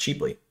goods more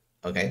cheaply.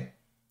 Okay,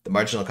 the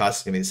marginal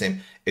cost is gonna be the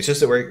same. It's just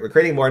that we're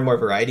creating more and more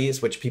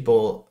varieties, which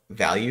people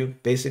value.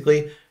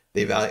 Basically,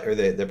 they value, or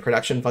the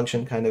production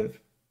function kind of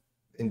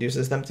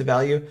induces them to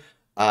value,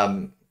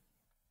 um,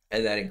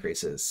 and that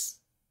increases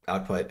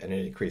output and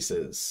it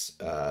increases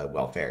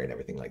welfare and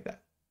everything like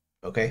that.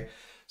 Okay,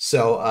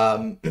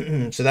 so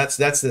so that's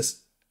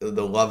this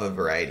the love of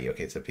variety.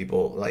 Okay, so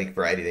people like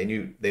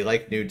variety. They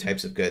like new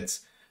types of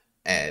goods,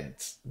 and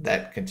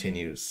that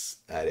continues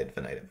ad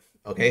infinitum.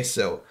 Okay,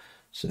 so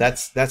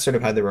that's sort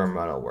of how the Romer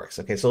model works.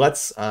 Okay, so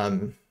let's at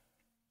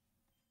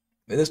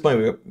this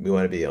point we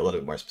want to be a little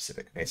bit more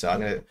specific. Okay, so I'm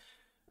gonna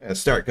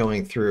start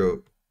going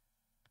through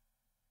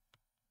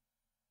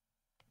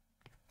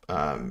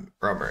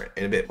Romer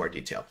in a bit more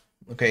detail.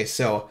 Okay,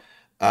 so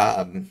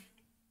all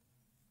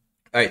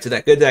right, so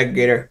that goods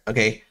aggregator.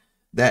 Okay,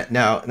 that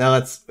now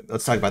let's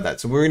talk about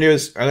that. So what we're gonna do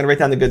is I'm gonna write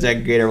down the goods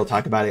aggregator. We'll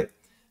talk about it.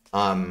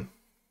 Um,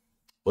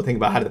 we'll think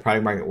about how the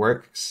product market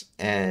works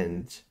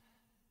and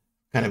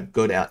kind of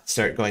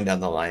start going down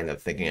the line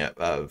of thinking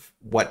of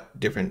what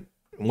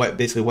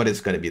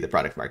is going to be the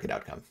product market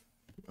outcome.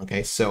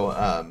 Okay, so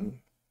all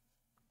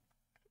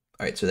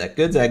right, so that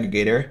goods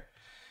aggregator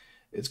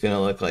is going to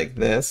look like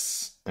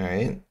this. All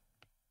right,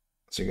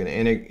 so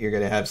you're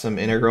gonna have some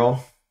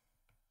integral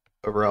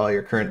over all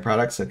your current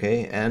products.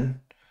 Okay,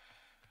 and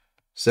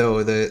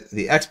so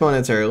the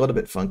exponents are a little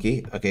bit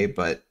funky. Okay,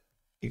 but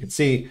you can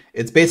see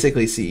it's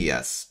basically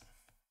CES.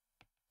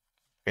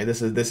 Okay,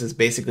 this is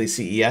basically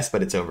CES,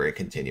 but it's over a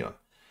continuum.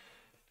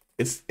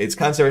 It's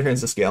constant returns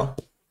to scale,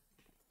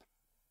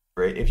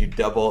 right? If you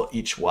double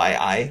each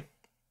yi,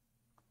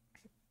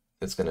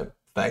 it's going to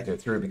factor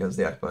through because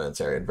the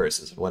exponents are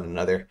inverses of one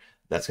another.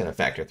 That's going to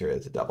factor through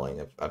as a doubling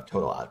of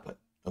total output.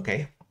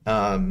 Okay.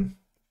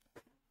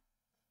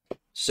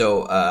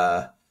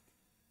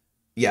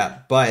 Yeah,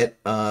 but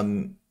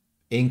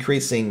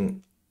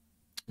increasing.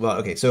 Well,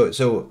 okay.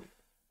 So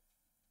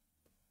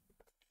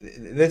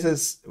this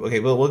is okay.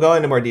 We'll go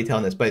into more detail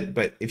on this,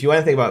 but if you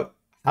want to think about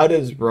how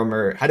does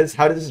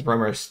this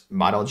Romer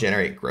model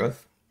generate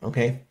growth?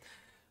 Okay,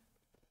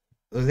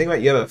 the thing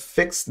about you have a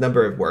fixed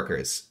number of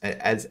workers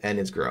as n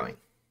is growing.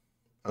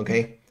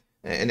 Okay,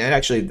 and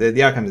actually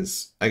the outcome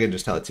is I can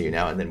just tell it to you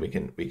now, and then we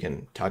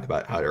can talk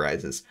about how it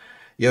arises.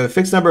 You have a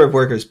fixed number of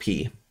workers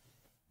p.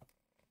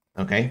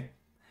 Okay,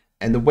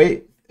 and the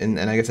way and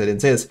I guess I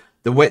didn't say this.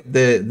 The way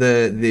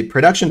the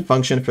production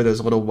function for those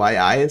little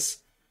yi's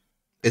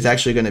is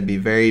actually going to be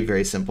very,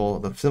 very simple.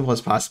 The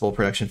simplest possible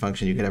production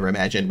function you could ever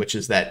imagine, which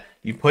is that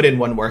you put in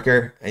one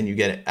worker and you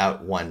get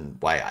out one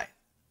yi.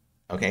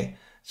 Okay,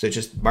 so it's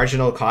just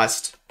marginal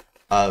cost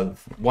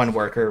of one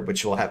worker,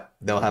 which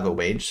they'll have a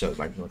wage, so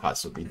marginal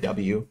cost will be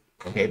w.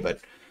 Okay, but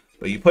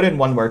you put in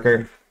one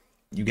worker,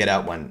 you get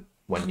out one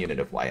unit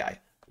of yi,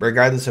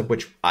 regardless of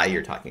which I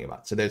you're talking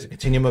about. So there's a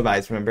continuum of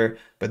i's, remember,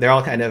 but they're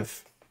all kind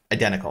of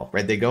identical,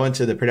 right? They go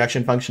into the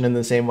production function in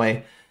the same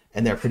way,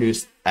 and they're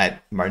produced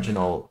at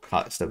marginal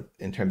cost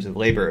in terms of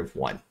labor of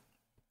 1.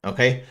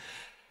 Okay.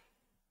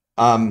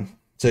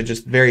 So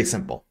just very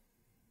simple.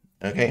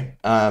 Okay.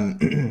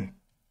 So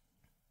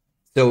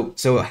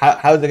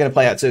how is it going to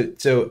play out?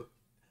 So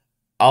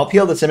I'll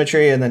peel the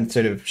symmetry and then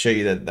sort of show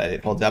you that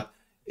it holds up.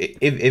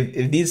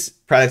 If these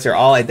products are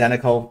all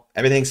identical,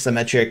 everything's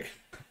symmetric,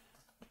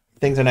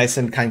 things are nice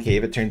and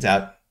concave, it turns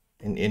out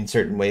in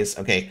certain ways.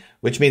 Okay.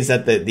 Which means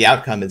that the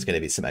outcome is going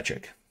to be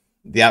symmetric.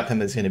 The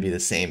outcome is going to be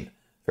the same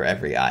for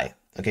every I.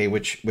 Okay,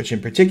 which in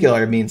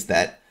particular means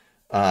that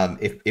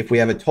if we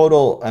have a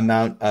total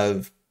amount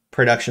of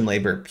production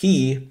labor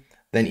P,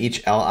 then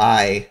each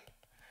Li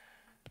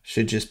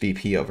should just be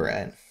P over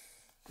N,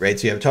 right?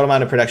 So you have a total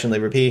amount of production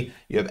labor P,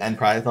 you have N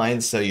product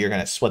lines, so you're going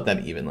to split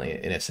them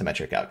evenly in a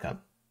symmetric outcome.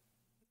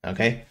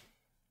 Okay,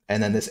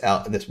 and then this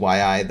yi,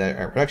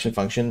 our production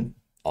function,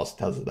 also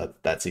tells us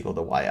that that's equal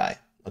to yi.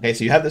 Okay,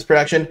 so you have this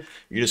production,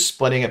 you're just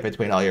splitting it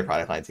between all your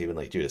product lines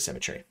evenly due to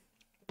symmetry.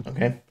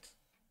 Okay.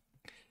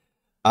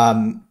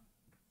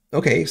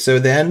 Okay, so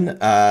then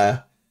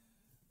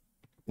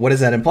what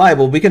does that imply?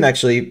 Well, we can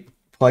actually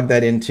plug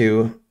that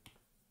into,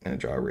 I'm going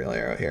to draw a real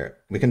arrow here.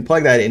 We can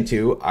plug that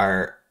into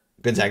our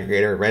goods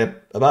aggregator right up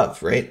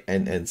above, right?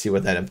 And see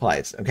what that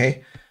implies,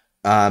 okay?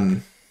 Now,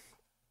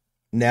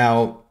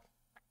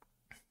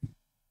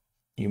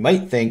 you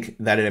might think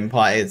that it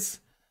implies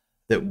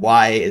that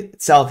y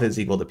itself is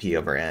equal to p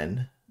over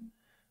n,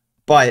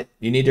 but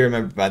you need to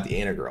remember about the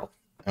integral,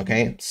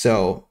 okay?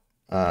 So,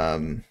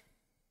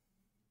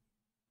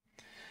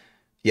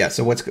 yeah,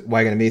 so what's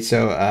y going to be?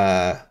 So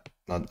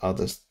I'll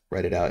just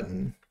write it out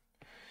in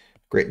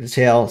great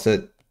detail.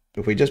 So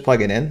if we just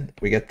plug it in,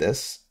 we get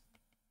this.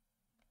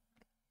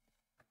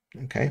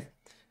 Okay.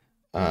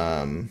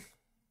 Right.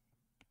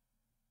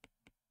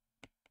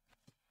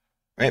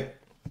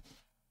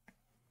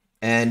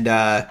 And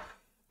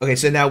okay,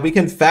 so now we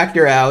can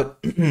factor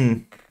out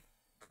the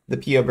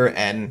p over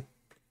n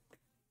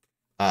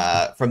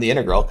from the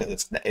integral,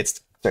 because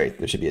it's sorry,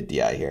 there should be a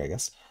di here, I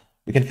guess.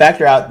 We can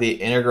factor out the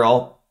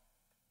integral,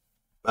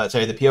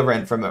 the p over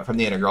n from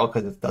the integral,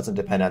 because it doesn't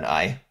depend on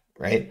I,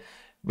 right?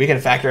 We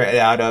can factor it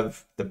out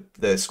of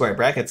the square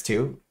brackets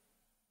too,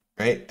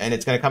 right? And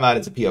it's going to come out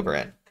as a p over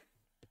n.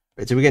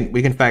 Right? So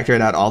we can factor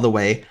it out all the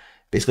way.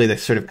 Basically, the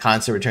sort of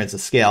constant returns to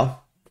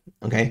scale.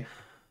 Okay,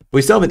 but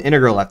we still have an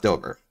integral left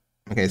over.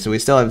 Okay, so we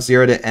still have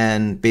 0 to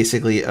n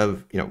basically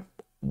of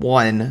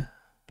 1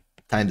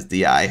 times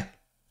di.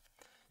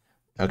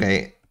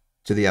 Okay,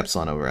 to the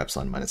epsilon over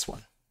epsilon minus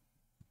 1.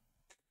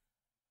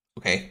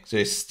 Okay, so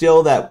there's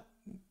still the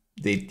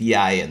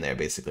di in there,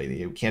 basically.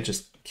 You can't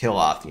just kill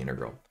off the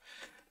integral.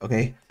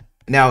 Okay,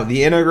 now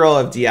the integral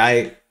of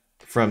di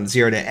from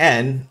 0 to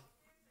n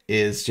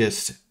is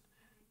just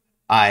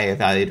I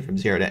evaluated from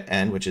 0 to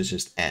n, which is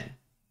just n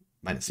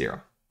minus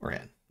 0, or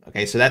n.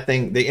 Okay, so that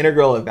thing, the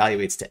integral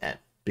evaluates to n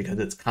because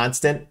it's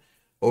constant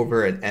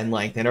over an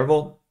n-length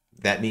interval.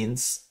 That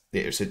means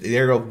so the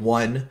integral of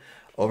 1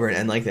 over an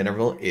n-length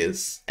interval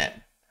is n.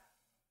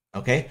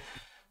 Okay,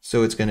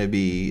 so it's going to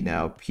be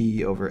now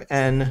p over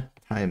n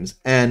times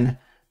n,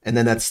 and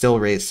then that's still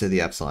raised to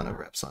the epsilon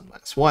over epsilon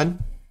minus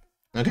 1.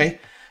 Okay,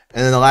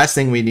 and then the last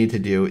thing we need to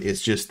do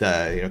is just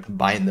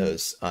combine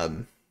those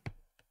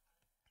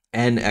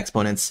n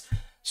exponents.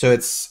 So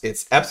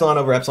it's epsilon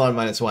over epsilon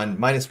minus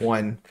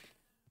 1,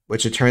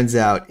 which it turns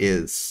out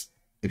is,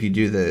 if you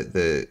do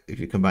if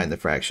you combine the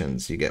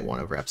fractions, you get 1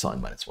 over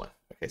epsilon minus 1.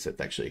 Okay, so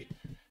it's actually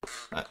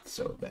not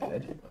so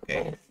bad.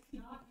 Okay,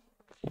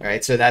 all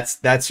right, so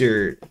that's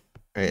your,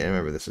 all right,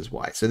 remember this is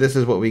y. So this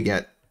is what we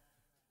get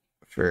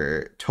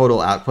for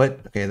total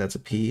output. Okay, that's a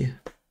p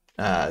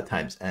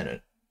times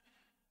n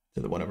to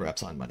the 1 over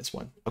epsilon minus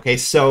 1. Okay,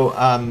 so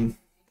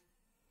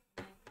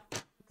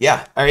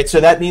yeah, all right,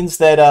 so that means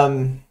that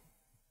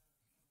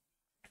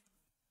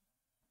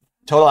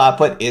total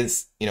output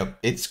is,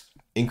 it's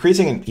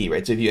increasing in p,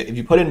 right? So if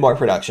you put in more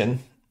production,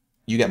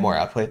 you get more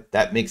output.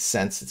 That makes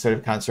sense. It's sort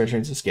of constant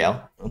returns to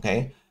scale,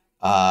 okay?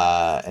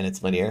 And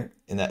it's linear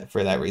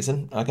for that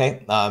reason,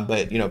 okay?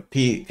 But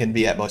p can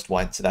be at most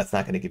 1, so that's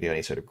not going to give you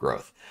any sort of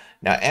growth.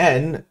 Now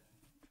n,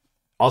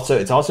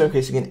 it's also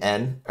increasing in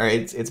n, or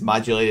it's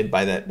modulated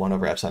by that 1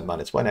 over epsilon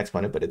minus 1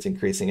 exponent, but it's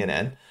increasing in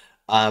n.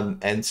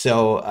 And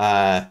so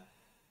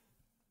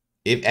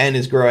if n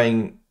is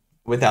growing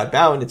without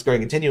bound, it's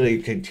growing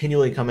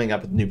continually coming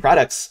up with new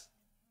products.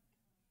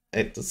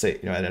 Let's say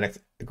at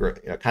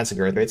a constant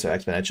growth rate, so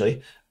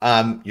exponentially,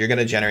 you're going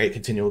to generate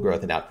continual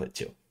growth in output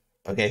too.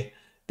 Okay,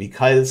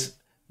 because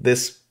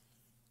this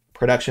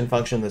production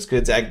function, this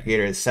goods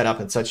aggregator, is set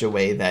up in such a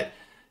way that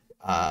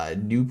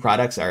new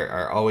products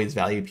are always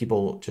valued.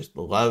 People just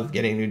love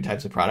getting new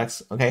types of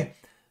products. Okay,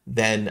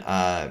 then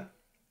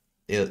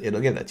it'll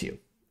give that to you.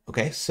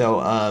 Okay, so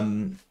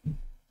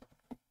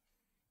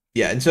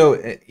yeah, and so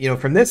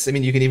from this, I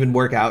mean, you can even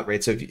work out,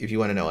 right? So if you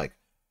want to know, like,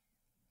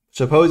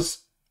 suppose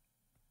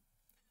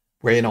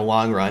we're in a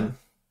long run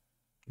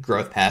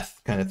growth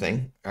path kind of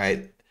thing,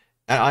 right?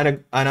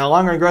 On a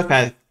long run growth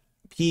path,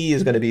 p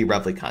is going to be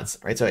roughly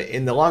constant, right? So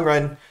in the long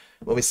run,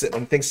 when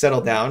things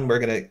settle down, we're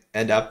going to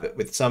end up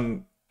with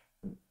some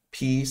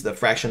p's, the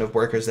fraction of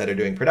workers that are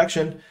doing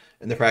production,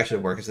 and the fraction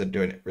of workers that are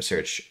doing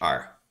research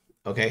r.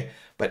 Okay,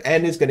 but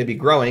n is going to be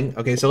growing.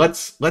 Okay, so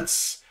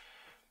let's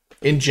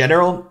in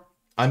general,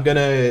 I'm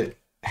gonna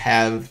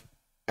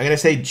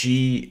say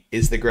G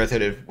is the growth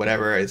rate of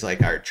whatever is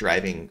like our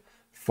driving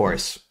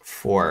force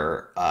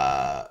for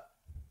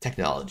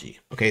technology.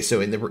 Okay,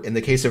 so in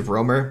the case of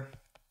Romer,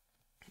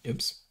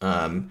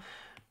 I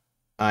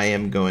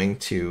am going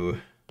to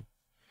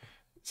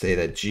say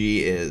that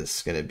G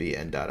is going to be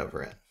n dot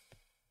over n.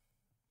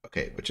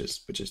 Okay, which is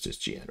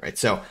just Gn, right?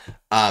 So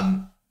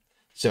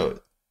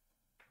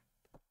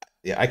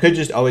yeah, I could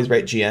just always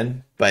write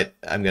Gn, but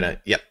I'm gonna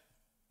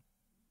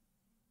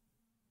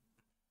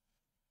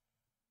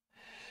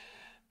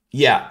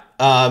Yeah.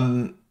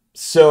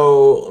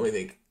 So let me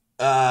think.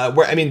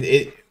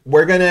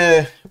 We're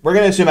gonna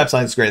assume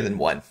epsilon is greater than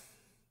 1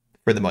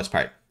 for the most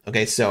part.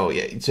 Okay. So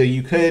yeah. So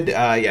you could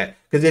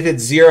because if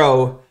it's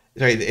 0,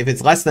 if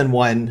it's less than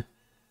 1,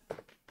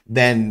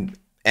 then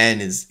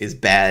n is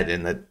bad,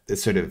 and that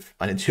is sort of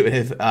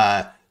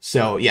unintuitive.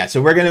 So yeah.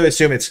 So we're gonna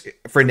assume it's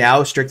for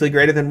now strictly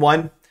greater than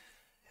 1.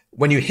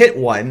 When you hit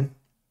 1,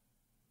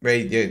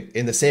 right,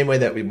 in the same way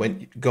that we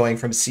went going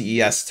from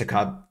CES to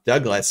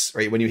Cobb-Douglas,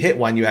 right, when you hit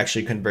 1, you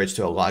actually converge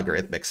to a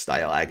logarithmic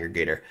style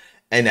aggregator.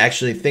 And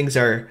actually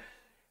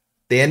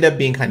they end up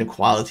being kind of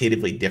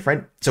qualitatively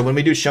different. So when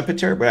we do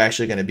Schumpeter, we're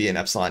actually going to be in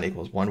epsilon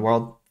equals 1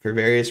 world for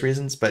various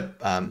reasons. But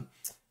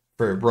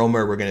for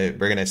Romer, we're gonna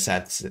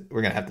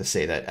have to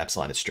say that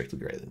epsilon is strictly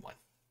greater than 1.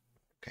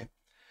 Okay.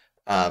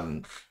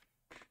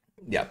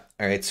 Yeah.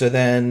 All right. So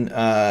then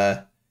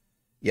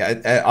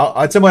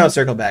at some point I'll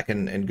circle back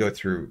and go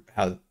through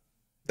how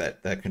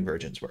that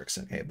convergence works.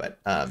 Okay, but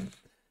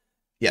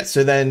yeah.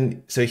 So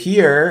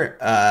here,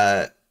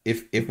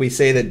 if we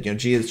say that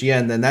G is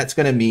Gn, then that's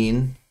going to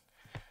mean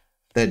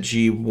that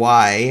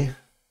GY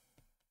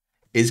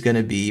is going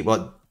to be,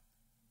 well,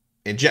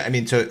 I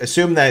mean, to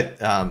assume that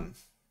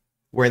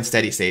we're in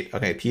steady state.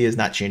 Okay, P is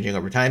not changing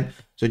over time.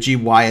 So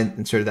GY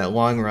in sort of that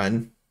long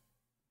run,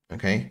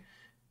 okay,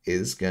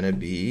 is going to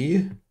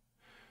be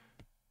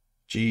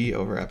G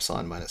over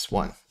epsilon minus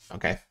 1.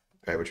 Okay,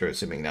 right, which we're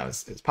assuming now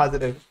is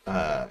positive,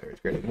 or is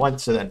greater than 1.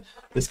 So then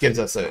this gives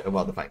us a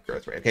well-defined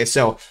growth rate. Okay,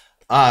 so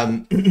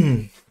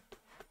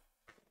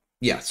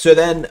yeah, so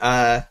then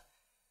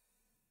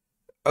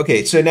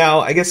okay, so now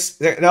I guess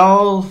it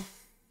all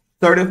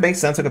sort of makes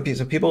sense. Like,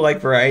 so people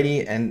like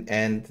variety,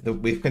 and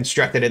we've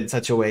constructed it in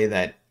such a way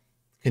that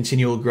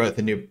continual growth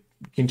and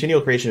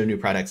continual creation of new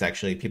products,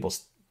 actually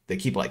they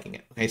keep liking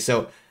it. Okay,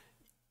 so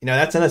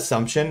that's an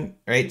assumption,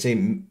 right? So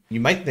you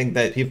might think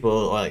that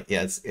people are like,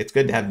 yeah, it's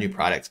good to have new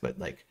products, but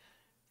like,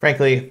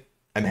 frankly,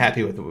 I'm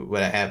happy with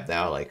what I have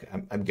now. Like,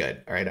 I'm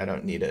good. All right, I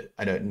don't need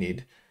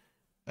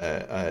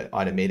a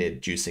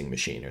automated juicing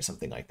machine or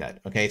something like that.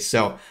 Okay,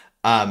 so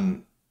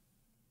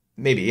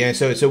maybe, yeah.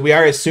 So we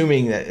are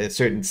assuming that in a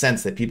certain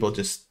sense that people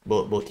just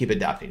will keep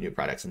adopting new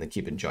products and they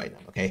keep enjoying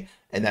them. Okay,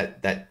 and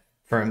that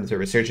firms or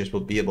researchers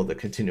will be able to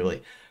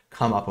continually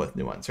come up with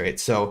new ones, right?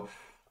 So,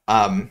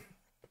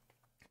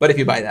 but if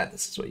you buy that,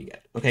 this is what you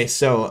get. Okay,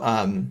 so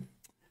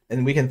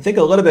and we can think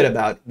a little bit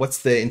about what's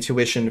the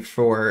intuition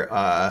for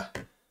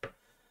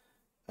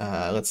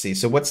let's see.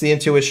 So what's the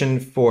intuition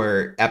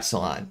for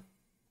epsilon?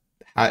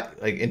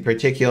 Like in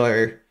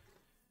particular,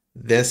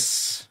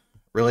 this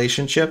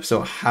relationship.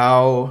 So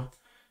how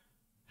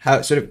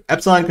sort of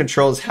epsilon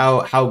controls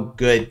how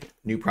good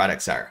new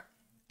products are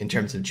in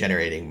terms of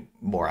generating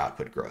more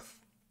output growth.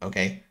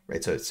 Okay,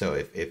 right. So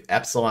if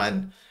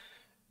epsilon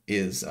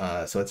is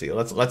so let's see,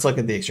 let's look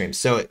at the extremes.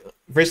 So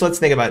first, let's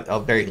think about a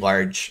very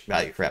large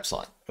value for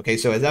epsilon. Okay,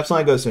 so as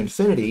epsilon goes to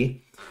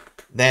infinity,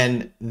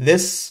 then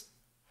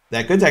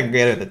that goods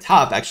aggregator at the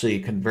top actually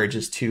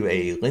converges to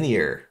a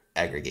linear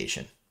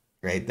aggregation,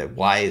 right? That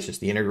y is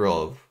just the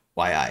integral of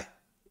yi.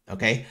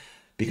 Okay,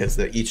 because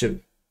each of,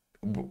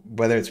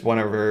 whether it's 1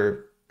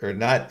 over or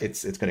not,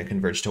 it's going to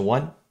converge to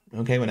 1.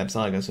 Okay, when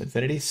epsilon goes to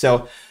infinity.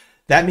 So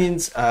that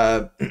means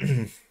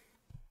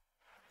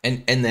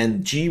and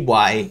then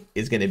GY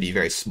is going to be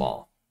very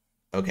small.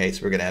 Okay,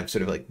 so we're going to have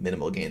sort of like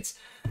minimal gains.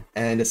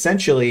 And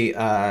essentially,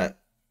 the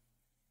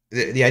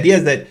idea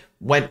is that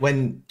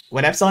when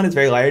epsilon is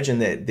very large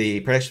and the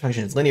production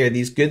function is linear,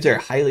 these goods are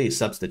highly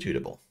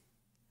substitutable,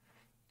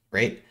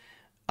 right?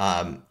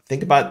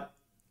 Think about,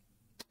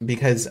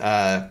 because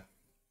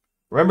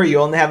remember, you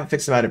only have a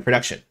fixed amount of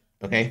production,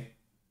 okay?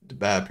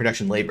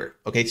 Production labor.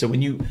 Okay, so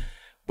when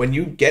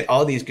you get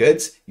all these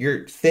goods,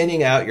 you're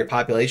thinning out your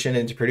population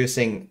into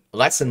producing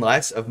less and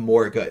less of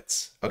more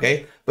goods,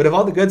 okay? But if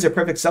all the goods are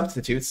perfect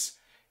substitutes,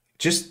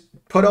 just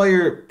put all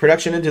your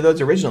production into those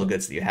original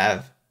goods that you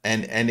have,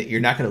 and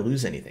you're not going to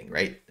lose anything,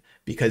 right?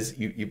 Because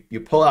you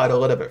pull out a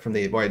little bit from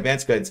the more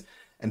advanced goods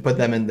and put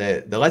them in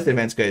the less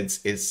advanced goods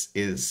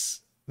is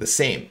the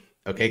same,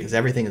 okay? Because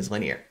everything is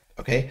linear,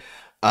 okay?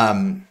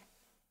 And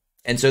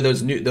so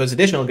those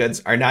additional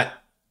goods are not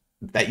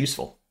that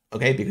useful,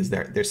 okay? Because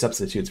they're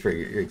substitutes for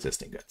your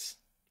existing goods,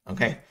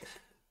 okay?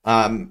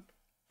 All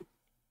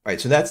right,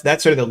 so that's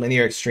sort of the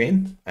linear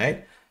extreme,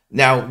 right?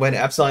 Now, when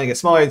epsilon gets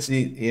smaller,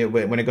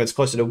 when it goes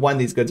closer to 1,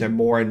 these goods are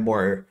more and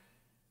more,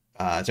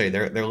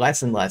 they're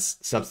less and less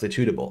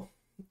substitutable,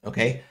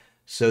 okay?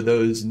 So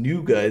those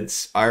new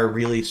goods are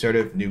really sort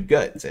of new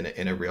goods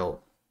in a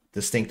real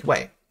distinct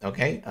way,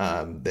 okay?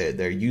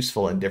 They're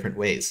useful in different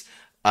ways.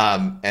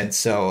 And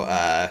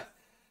so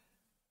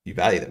you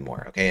value them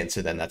more, okay? And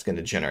so then that's going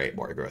to generate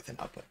more growth and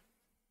output,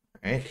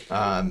 right?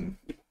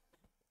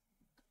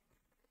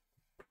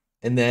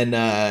 And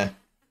then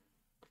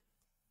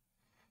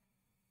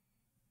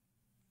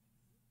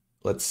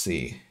let's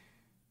see.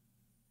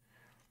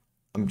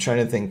 I'm trying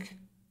to think.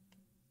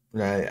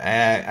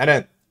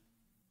 I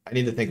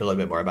need to think a little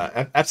bit more about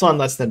it. Epsilon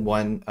less than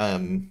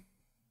 1.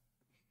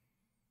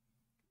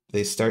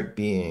 They start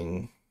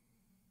being,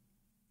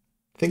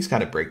 things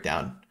kind of break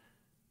down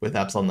with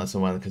epsilon less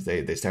than 1 because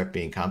they start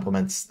being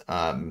complements.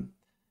 And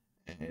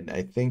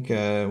I think,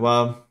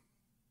 well,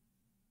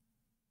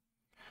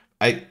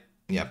 I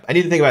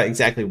need to think about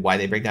exactly why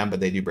they break down, but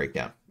they do break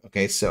down.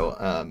 Okay,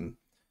 so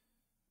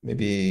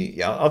maybe,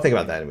 yeah, I'll think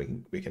about that,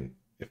 and we can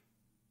if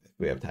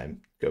we have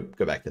time, go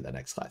back to the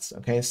next class.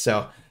 Okay,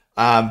 so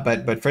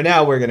but for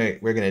now we're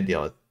gonna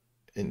deal with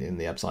in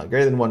the epsilon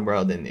greater than 1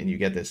 world, and you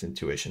get this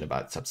intuition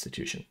about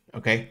substitution.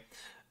 Okay,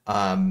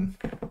 and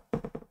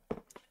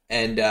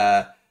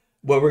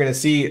what we're going to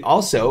see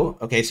also,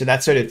 okay, so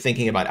that's sort of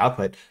thinking about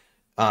output.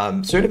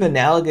 Sort of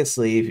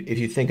analogously, if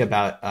you think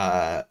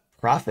about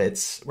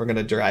profits, we're going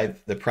to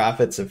derive the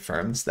profits of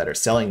firms that are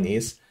selling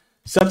these.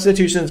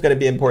 Substitution is going to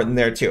be important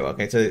there too.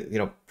 Okay,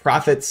 so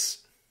profits,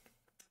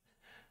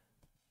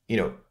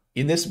 in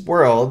this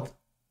world,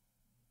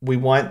 we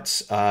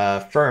want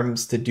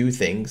firms to do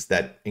things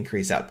that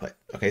increase output.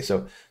 Okay,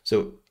 so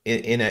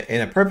in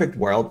a perfect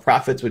world,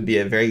 profits would be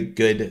a very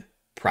good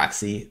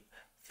proxy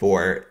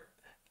for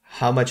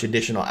how much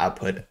additional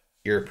output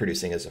you're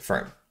producing as a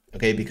firm.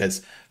 okay?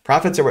 Because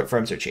profits are what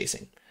firms are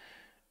chasing.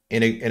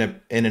 In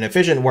an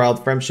efficient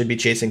world, firms should be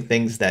chasing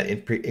things that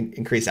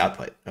increase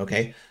output,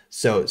 okay?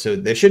 So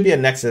there should be a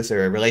nexus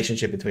or a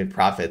relationship between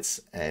profits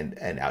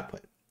and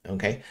output,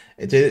 okay?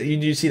 You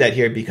do see that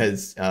here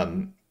because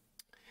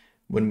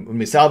when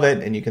we solve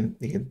it, and you can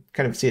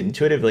kind of see it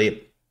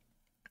intuitively,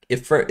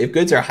 if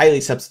goods are highly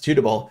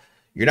substitutable,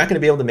 you're not going to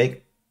be able to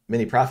make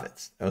many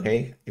profits,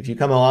 okay? If you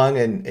come along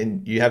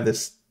and you have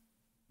this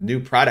new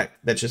product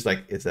that's just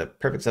like it's a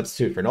perfect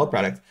substitute for an old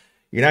product,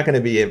 you're not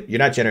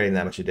generating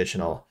that much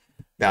additional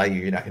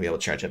value. You're not going to be able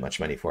to charge that much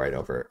money for it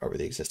over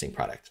the existing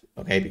product,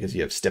 okay? Because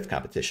you have stiff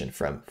competition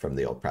from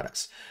the old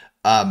products.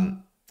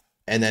 And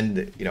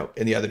then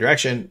in the other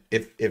direction,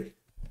 if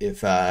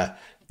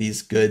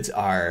these goods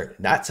are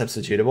not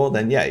substitutable,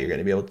 then yeah, you're going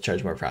to be able to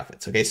charge more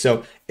profits. Okay,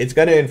 so it's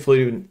going to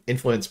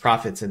influence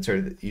profits and sort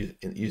of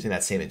using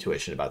that same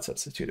intuition about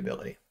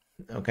substitutability.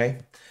 Okay.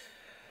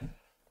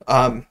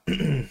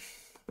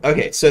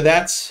 Okay, so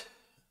that's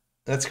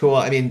cool.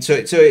 I mean, so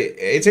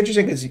it's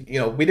interesting because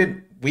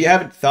we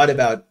haven't thought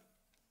about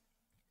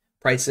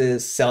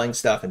prices, selling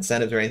stuff,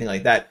 incentives, or anything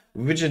like that.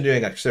 We've been just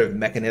doing a sort of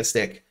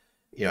mechanistic,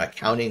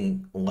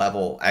 accounting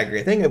level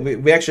aggregate thing,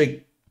 and we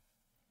actually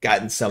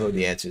gotten some of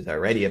the answers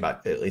already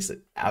about at least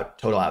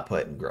total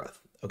output and growth.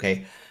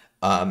 Okay.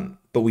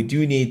 But we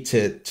do need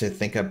to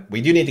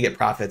get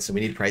profits, and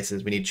we need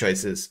prices, we need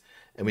choices,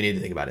 and we need to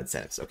think about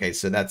incentives. Okay.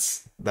 So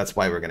that's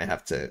why we're going to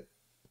have to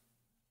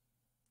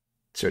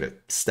sort of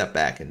step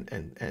back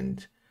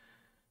and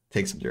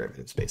take some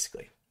derivatives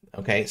basically.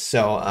 Okay.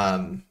 So,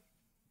 all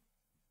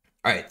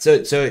right.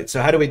 So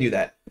how do we do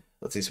that?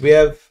 Let's see. So we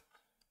have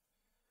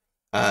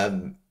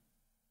a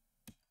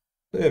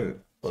little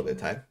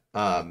bit of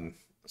time.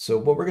 So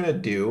what we're going to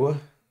do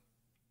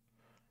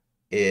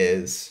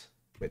is,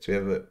 so we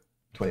have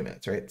 20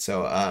 minutes, right?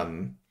 So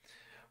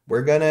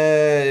we're going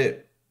to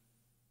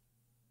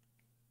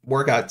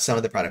work out some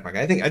of the product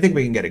market. I think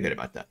we can get a good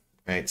amount done,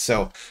 right?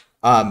 So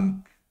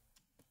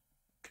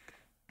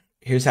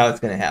here's how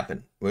it's going to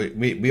happen.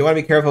 We want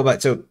to be careful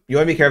about, so you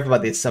want to be careful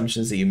about the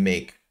assumptions that you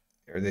make,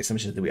 or the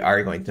assumptions that we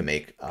are going to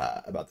make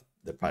about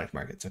the product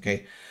markets,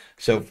 okay?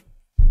 So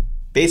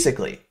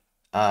basically,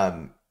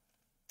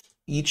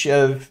 each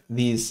of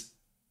these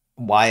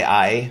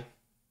YI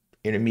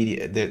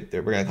intermediate,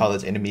 we're going to call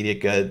those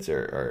intermediate goods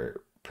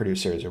or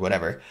producers or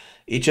whatever.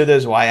 Each of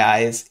those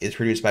YIs is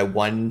produced by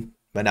one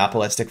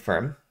monopolistic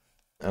firm.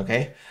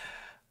 Okay.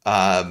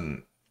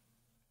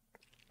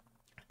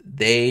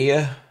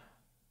 They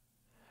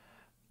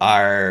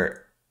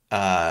are,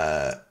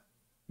 they're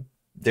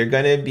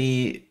going to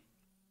be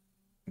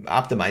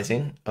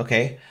optimizing.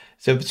 Okay.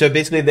 So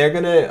basically they're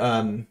going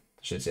to,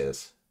 should I say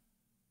this?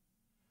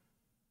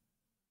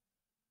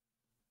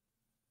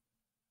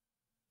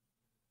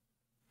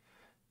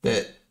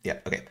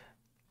 Okay.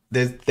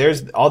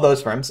 There's all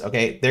those firms,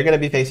 okay? They're going to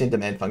be facing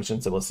demand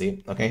functions that we'll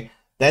see, okay?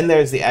 Then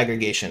there's the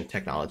aggregation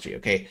technology,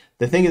 okay?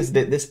 The thing is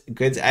that this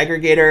goods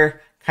aggregator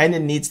kind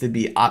of needs to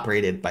be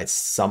operated by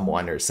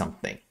someone or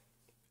something,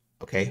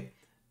 okay?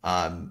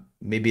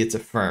 Maybe it's a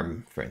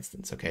firm, for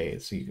instance, okay?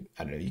 So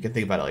I don't know, you can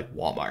think about it like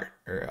Walmart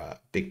or a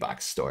big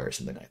box store or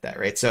something like that,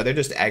 right? So they're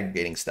just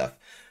aggregating stuff.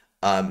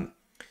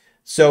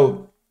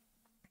 So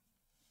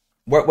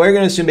what we're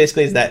going to assume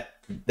basically is that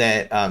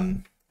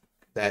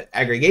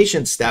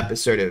aggregation step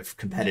is sort of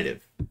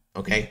competitive,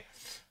 okay?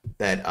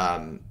 That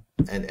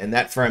and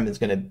that firm is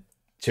going to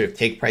sort of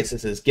take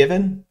prices as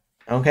given,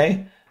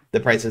 okay? The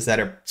prices that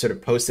are sort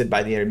of posted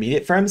by the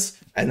intermediate firms,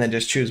 and then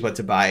just choose what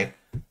to buy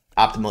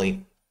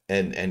optimally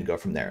and go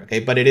from there,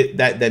 okay? But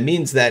that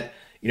means that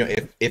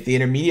if the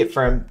intermediate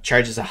firm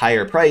charges a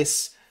higher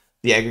price,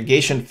 the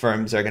aggregation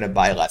firms are going to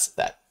buy less of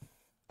that,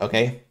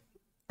 okay?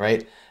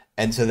 Right?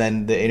 And so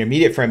then the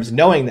intermediate firms,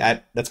 knowing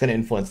that, that's going to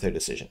influence their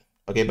decision.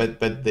 Okay,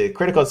 but the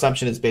critical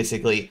assumption is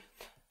basically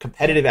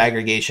competitive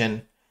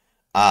aggregation,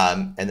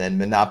 and then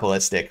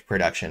monopolistic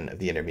production of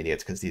the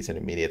intermediates, because these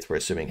intermediates, we're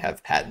assuming,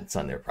 have patents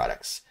on their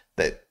products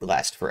that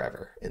last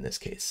forever in this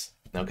case.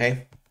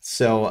 Okay,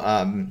 so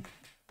all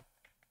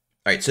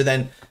right, so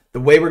then the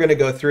way we're going to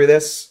go through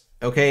this,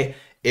 okay,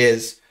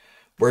 is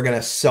we're going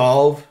to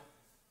solve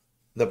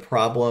the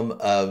problem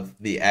of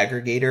the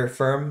aggregator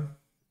firm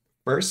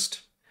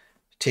first,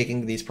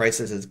 taking these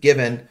prices as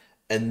given,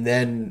 and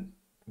then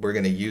we're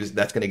going to use,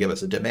 that's going to give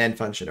us a demand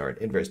function or an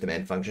inverse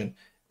demand function,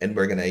 and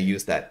we're going to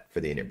use that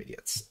for the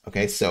intermediates.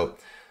 Okay, so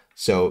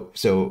we're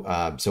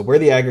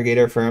the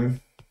aggregator firm,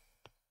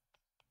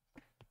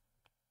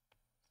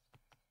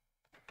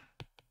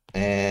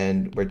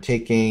 and we're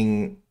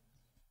taking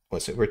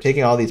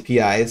all these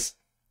PIs,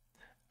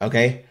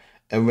 okay,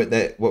 and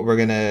what we're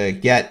going to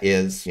get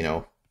is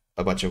a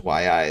bunch of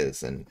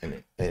YIs and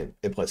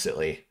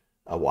implicitly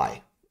a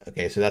Y.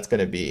 Okay, so that's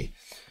going to be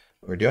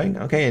what we're doing.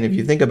 Okay, and if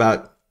you think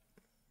about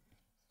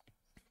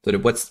sort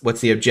of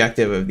what's the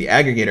objective of the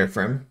aggregator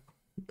firm,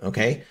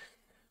 okay,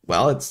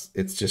 well, it's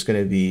just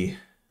going to be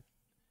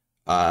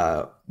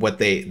their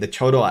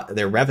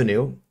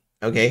revenue,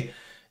 okay,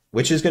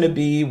 which is going to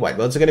be what?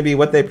 Well, it's going to be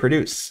what they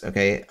produce,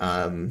 okay,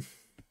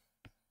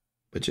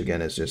 which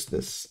again is just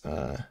this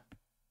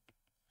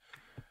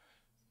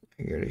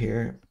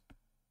here.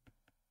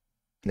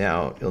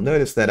 Now you'll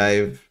notice that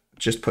I've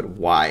just put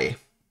y.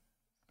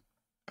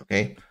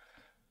 Okay.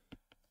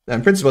 Now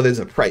in principle, there's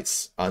a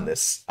price on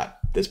this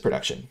this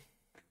production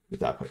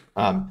with output.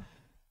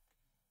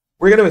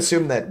 We're going to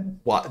assume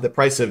that the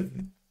price of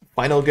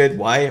final good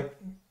y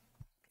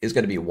is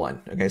going to be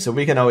 1. Okay, so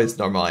we can always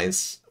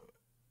normalize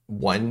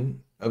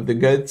one of the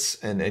goods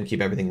and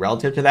keep everything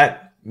relative to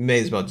that.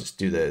 May as well just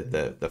do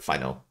the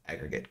final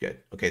aggregate good.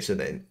 Okay, so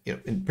then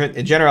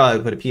in general I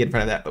would put a p in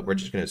front of that, but we're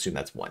just going to assume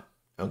that's 1.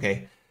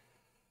 Okay.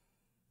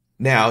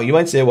 Now you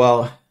might say,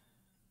 well,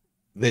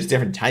 there's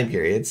different time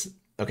periods.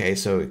 Okay,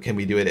 so can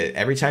we do it at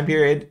every time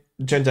period?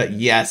 It turns out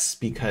yes,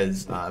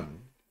 because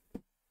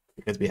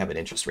we have an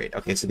interest rate.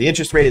 Okay, so the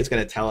interest rate is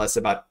going to tell us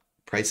about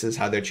prices,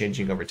 how they're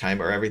changing over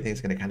time, or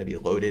everything's going to kind of be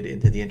loaded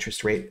into the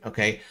interest rate.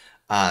 Okay,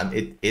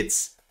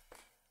 it's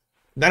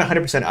not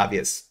 100%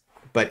 obvious,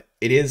 but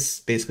it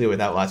is basically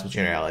without loss of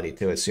generality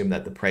to assume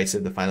that the price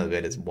of the final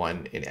good is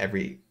 1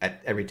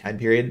 at every time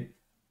period,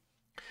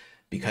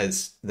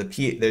 because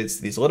there's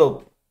these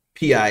little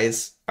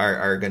PIs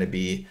are going to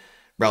be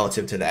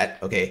relative to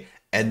that. Okay,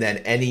 and then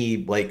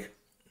any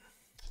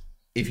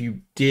if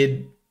you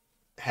did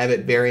have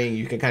it varying,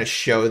 you can kind of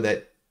show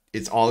that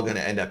it's all going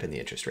to end up in the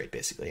interest rate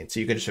basically, and so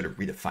you can just sort of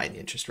redefine the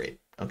interest rate.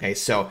 Okay,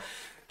 so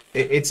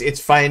it's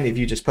fine if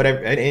you just put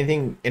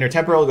anything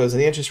intertemporal goes in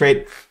the interest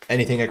rate,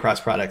 anything across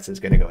products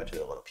is going to go into the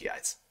little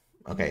PIs.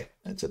 Okay,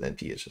 and so then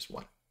P is just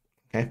 1.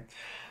 Okay.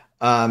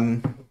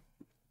 All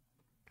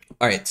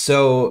right,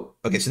 so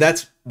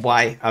that's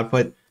Y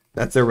output,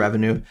 that's their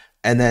revenue,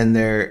 and then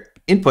their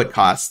input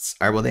costs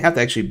are, well, they have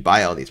to actually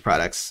buy all these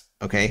products.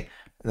 Okay,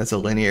 and that's a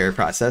linear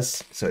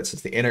process, so it's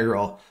just the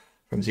integral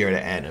from 0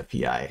 to n of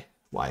pi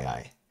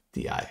yi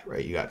di,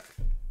 right? You got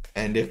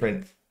n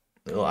different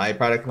little I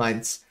product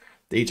lines.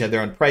 They each have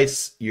their own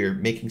price. You're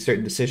making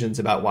certain decisions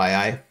about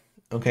yi,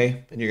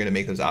 okay? And you're going to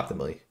make those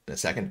optimally in a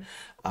second.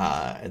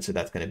 And so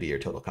that's going to be your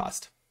total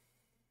cost.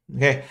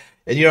 Okay?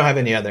 And you don't have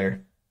any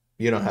other,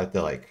 you don't have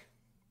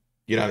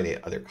any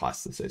other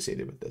costs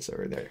associated with this,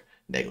 or they're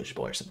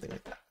negligible or something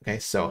like that. Okay?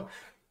 So,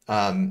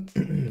 all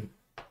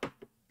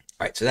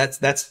right, so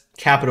that's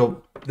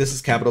capital. This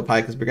is capital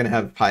pi because we're going to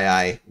have pi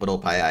I, little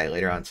pi I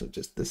later on. So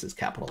just this is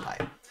capital pi.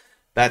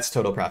 That's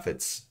total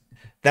profits.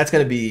 That's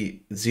going to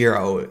be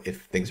 0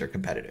 if things are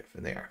competitive,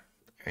 and they are.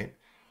 Right?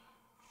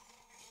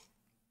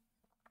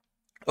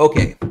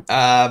 Okay.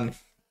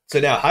 So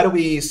now, how do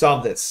we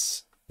solve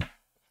this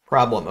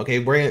problem? Okay,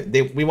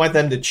 we want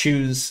them to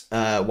choose yi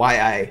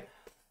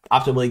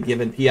optimally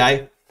given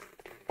pi.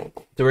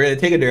 So we're going to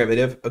take a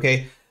derivative.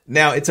 Okay.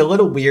 Now it's a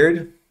little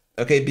weird.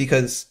 Okay,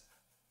 because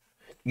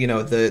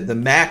the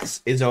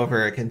max is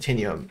over a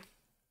continuum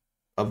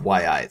of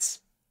yi's.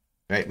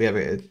 Right? We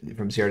have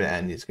from 0 to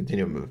n, these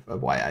continuum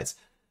of yi's.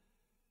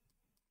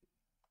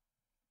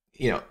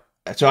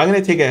 So I'm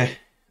going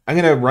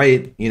to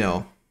write,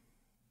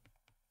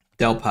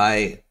 del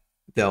pi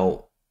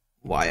del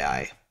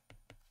yi.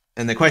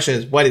 And the question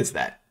is, what is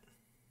that?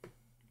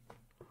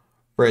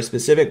 For a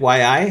specific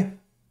yi,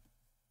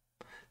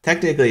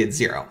 technically it's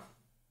 0.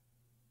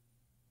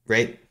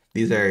 Right?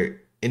 These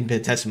are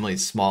infinitesimally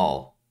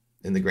small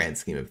in the grand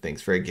scheme of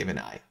things for a given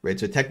I, right?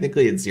 So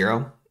technically it's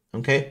 0,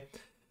 okay?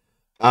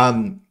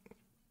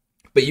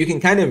 But you can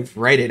kind of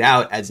write it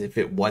out as if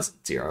it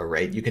wasn't 0,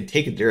 right? You can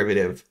take a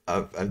derivative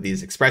of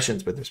these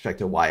expressions with respect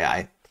to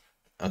yi,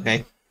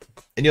 okay?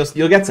 And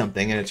you'll get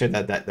something, and it turns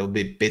out that will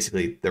be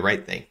basically the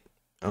right thing,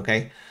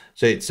 okay?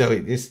 So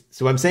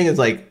what I'm saying is,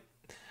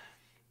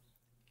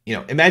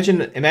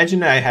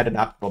 imagine I had an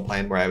optimal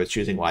plan where I was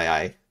choosing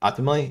yi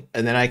optimally,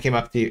 and then I came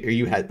up to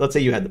you, or let's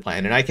say you had the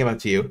plan, and I came up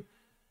to you,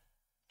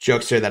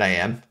 jokester that I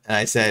am, and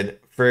I said,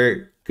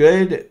 for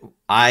good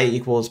I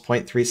equals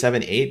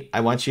 0.378,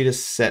 I want you to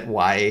set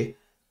y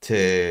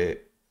to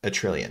 1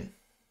 trillion.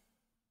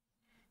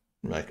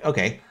 I'm like,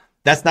 okay,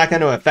 that's not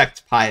going to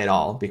affect pi at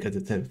all because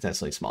it's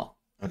infinitesimally small.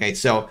 Okay,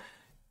 so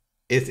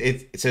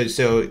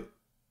so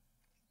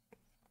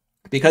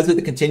because of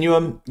the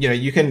continuum,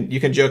 you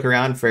can joke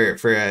around for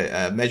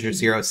a measure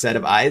 0 set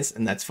of i's,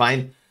 and that's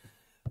fine.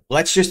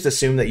 Let's just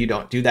assume that you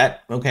don't do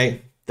that.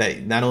 Okay,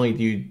 that not only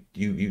do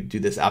you do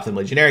this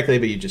optimally generically,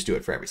 but you just do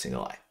it for every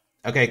single i.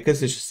 Okay,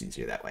 because it's just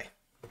easier that way.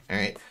 All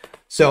right.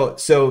 So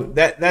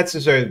that's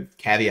a sort of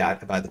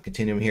caveat about the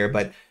continuum here.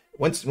 But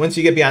once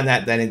you get beyond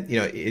that, then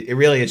it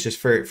really is just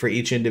for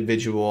each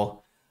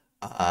individual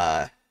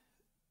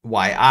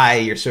yi,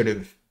 you're sort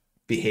of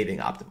behaving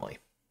optimally.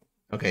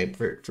 Okay,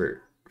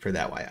 for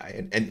that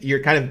yi, and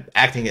you're kind of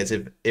acting as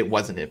if it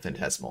wasn't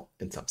infinitesimal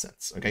in some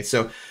sense. Okay,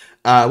 so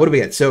what do we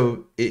get?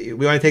 So we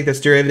want to take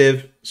this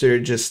derivative sort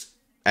of just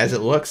as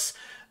it looks.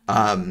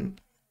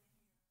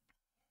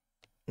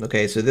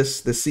 Okay, so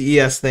this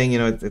CES thing,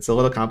 it's a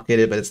little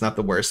complicated, but it's not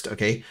the worst.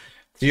 Okay,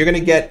 so you're going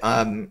to get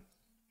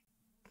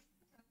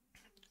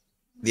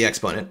the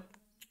exponent,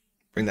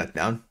 bring that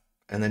down,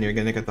 and then you're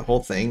going to get the whole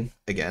thing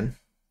again.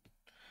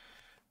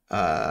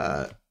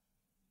 The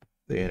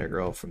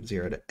integral from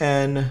 0 to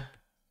n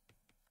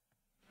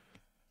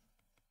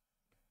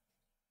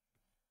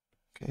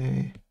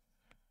Okay.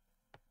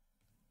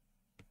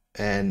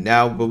 And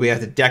now we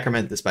have to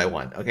decrement this by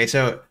 1. Okay,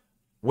 so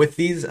with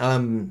these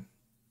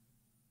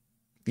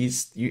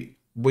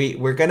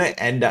we're gonna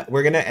end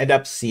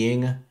up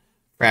seeing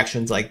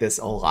fractions like this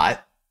a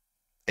lot.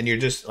 And you're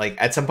just like,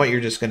 at some point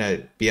you're just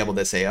gonna be able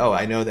to say, oh,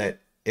 I know that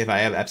if I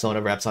have epsilon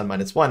over epsilon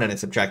minus 1 and I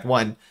subtract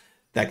 1,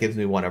 that gives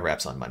me 1 over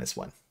epsilon minus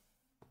 1.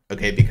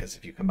 Okay, because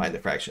if you combine the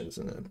fractions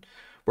and then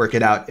work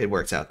it out, it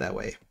works out that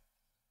way.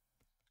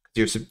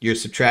 You're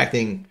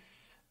subtracting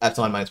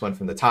epsilon minus 1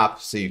 from the top,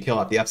 so you kill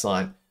off the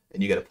epsilon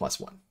and you get a plus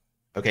 1.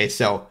 Okay,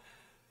 so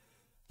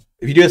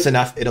if you do this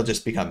enough, it'll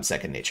just become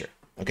second nature.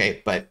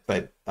 Okay, but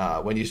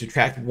when you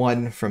subtract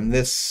 1 from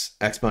this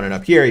exponent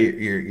up here,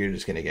 you're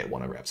just going to get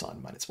 1 over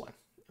epsilon minus 1.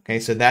 Okay,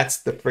 so that's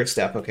the first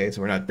step. Okay,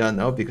 so we're not done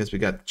though, because we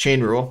got the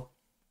chain rule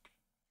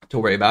to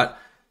worry about.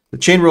 The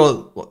chain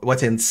rule,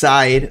 what's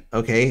inside,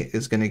 okay,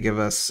 is going to give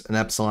us an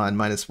epsilon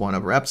minus 1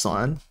 over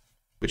epsilon,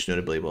 which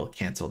notably will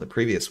cancel the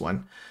previous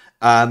one.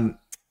 And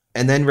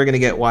then we're going to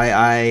get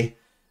yi,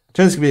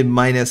 turns going to be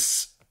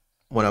minus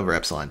 1 over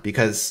epsilon,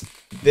 because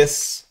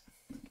this,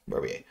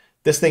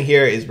 this thing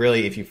here is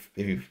really, if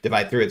you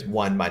divide through, it's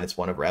 1 minus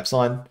 1 over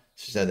epsilon.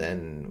 So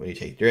then when you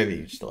take derivative,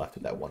 you're still left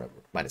with that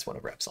minus 1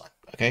 over epsilon.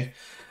 Okay,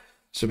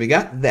 so we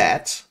got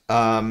that.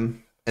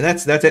 And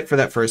that's it for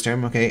that first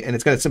term. Okay, and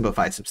it's going to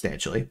simplify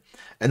substantially.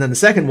 And then the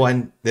second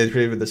one, with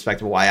respect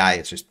to yi,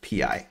 it's just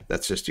pi.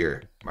 That's just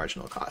your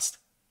marginal cost.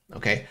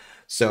 Okay,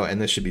 so, and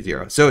this should be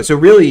 0. So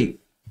really,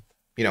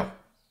 you know,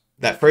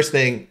 that first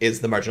thing is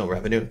the marginal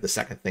revenue. The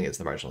second thing is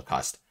the marginal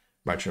cost.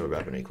 Marginal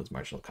revenue equals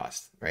marginal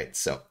cost, right?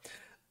 So,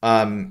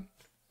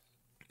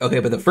 okay,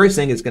 but the first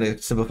thing is going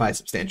to simplify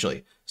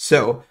substantially.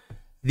 So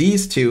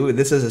these two,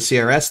 this is a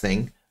CRS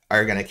thing,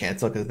 are going to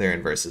cancel because they're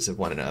inverses of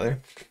one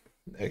another.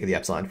 Okay, the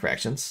epsilon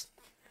fractions.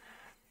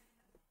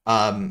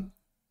 That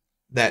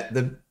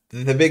the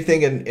big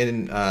thing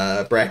in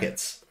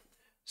brackets.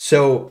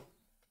 So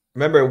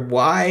remember,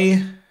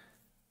 y,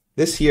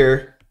 this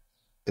here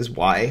is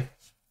y,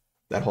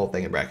 that whole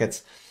thing in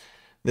brackets.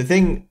 The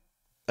thing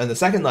on the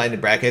second line in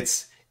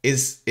brackets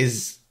is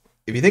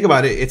if you think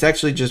about it, it's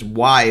actually just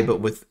y, but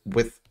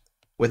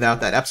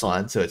without that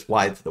epsilon, so it's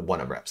y to the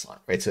 1 over epsilon,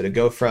 right? So to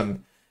go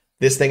from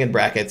this thing in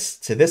brackets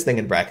to this thing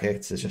in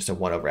brackets is just a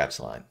 1 over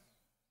epsilon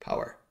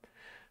power.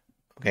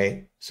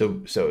 Okay,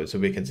 so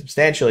we can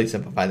substantially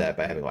simplify that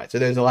by having y. So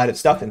there's a lot of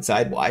stuff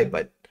inside y,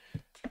 but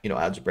you know,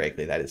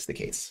 algebraically that is the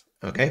case.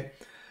 Okay,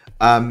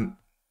 and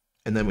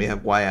then we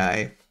have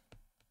yi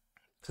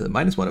to the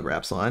minus 1 over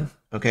epsilon.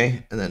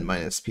 Okay, and then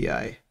minus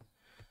pi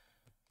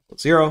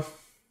equals 0.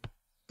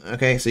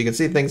 Okay, so you can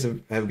see things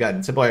have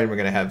gotten simpler, and we're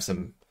going to have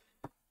some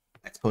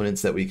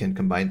exponents that we can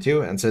combine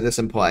too. And so this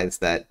implies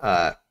that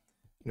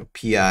you know,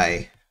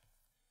 pi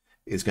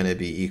is going to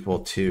be equal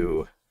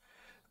to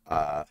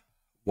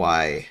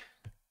y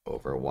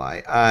over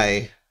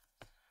yi,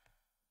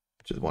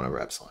 which is 1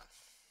 over epsilon.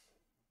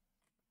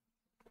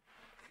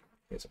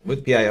 Okay, so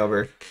with pi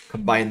over,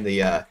 combine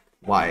the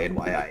y and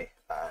yi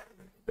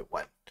into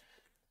one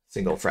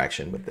single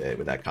fraction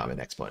with that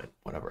common exponent,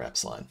 1 over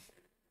epsilon.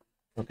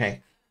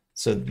 Okay,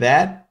 so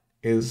that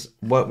is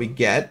what we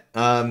get.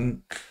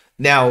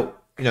 Now,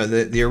 you know,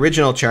 the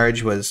original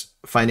charge was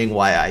finding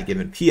yi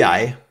given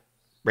pi,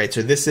 right?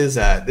 So this is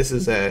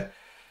an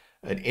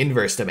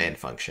inverse demand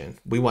function.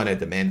 We want a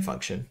demand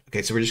function.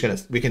 Okay, so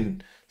we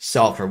can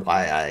solve for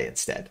yi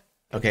instead.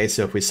 Okay,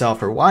 so if we solve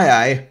for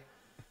yi,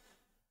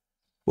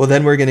 well,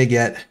 then we're gonna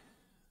get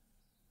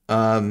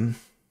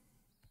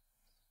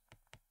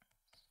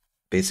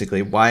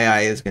basically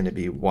yi is going to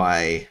be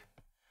y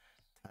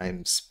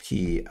times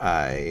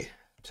pi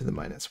to the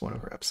minus 1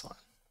 over epsilon.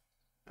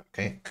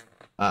 Okay,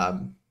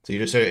 so you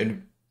just sort of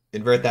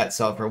invert that,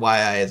 solve for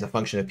yi as a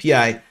function of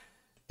pi,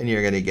 and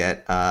you're going to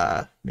get,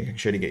 making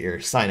sure to get your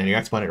sign and your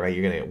exponent right,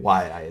 you're going to get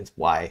yi is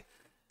y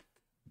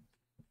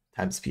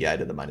times pi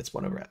to the minus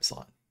 1 over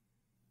epsilon.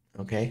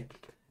 Okay,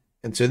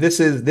 and so this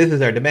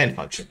is our demand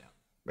function now,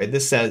 right?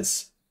 This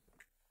says,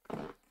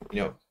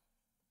 you know,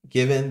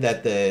 given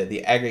that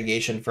the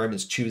aggregation firm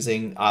is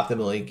choosing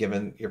optimally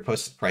given your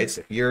posted price,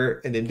 if you're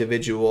an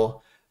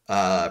individual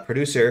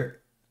producer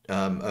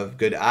of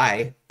good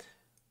I,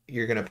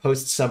 you're going to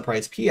post some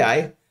price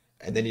pi,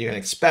 and then you're going to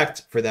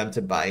expect for them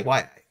to buy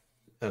yi.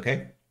 Okay,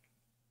 and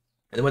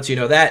then once you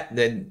know that,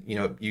 then you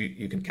know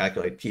you can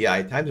calculate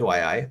pi times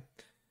yi.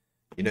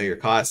 You know your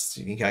costs,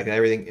 you can calculate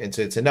everything, and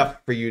so it's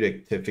enough for you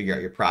to figure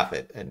out your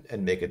profit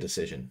and make a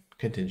decision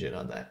contingent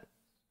on that.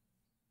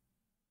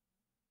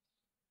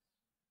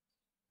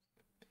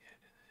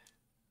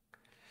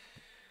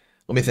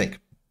 Let me think.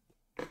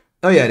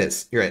 Oh yeah, it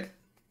is. You're right.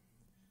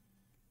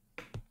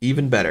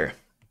 Even better.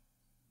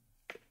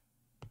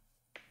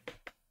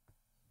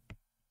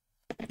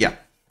 Yeah,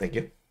 thank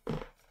you.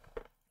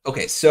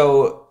 Okay,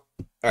 so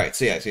all right,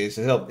 so yeah, so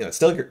still, you know,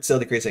 still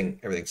decreasing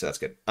everything, so that's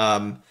good.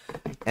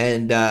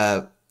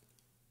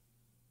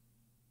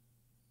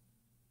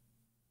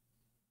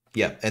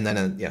 Yeah, and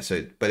then yeah,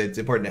 so but it's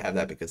important to have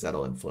that because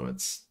that'll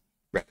influence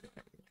revenue.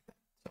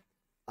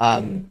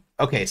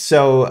 Okay,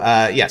 so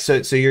yeah,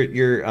 so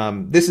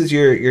your this is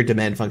your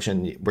demand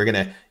function. We're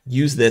gonna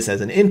use this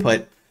as an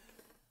input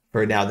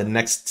for now the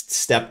next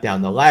step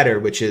down the ladder,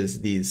 which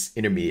is these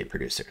intermediate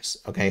producers.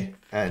 Okay,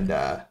 and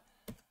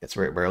yes,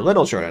 we're a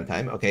little short on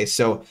time. Okay,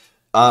 so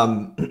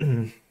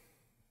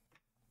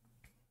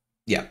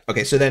yeah,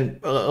 okay, so then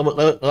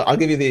I'll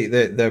give you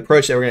the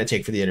approach that we're gonna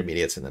take for the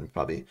intermediates, and then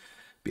probably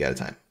be out of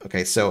time.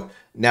 Okay, so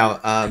now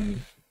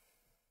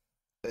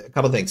a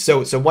couple things.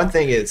 So one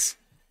thing is,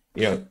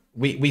 you know,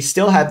 we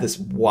still have this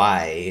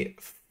y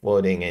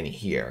floating in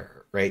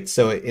here, right?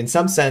 So in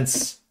some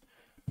sense,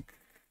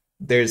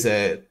 there's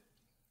a,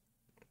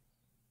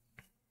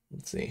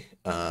 let's see,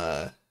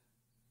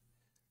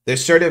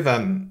 there's sort of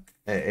an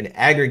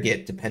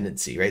aggregate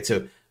dependency, right?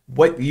 So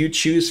what you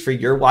choose for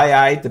your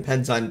yi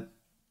depends on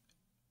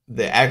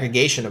the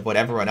aggregation of what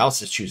everyone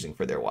else is choosing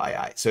for their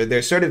yi. So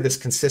there's sort of this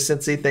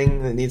consistency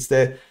thing that needs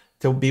to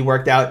be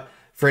worked out.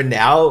 For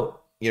now,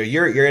 you know,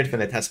 your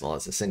infinitesimal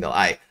is a single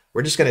I.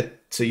 We're just gonna,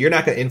 so you're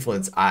not gonna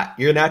influence I,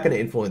 you're not gonna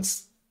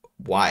influence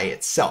y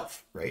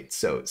itself, right?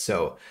 So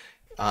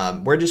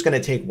we're just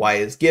gonna take y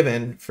as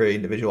given for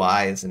individual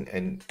i's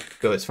and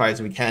go as far as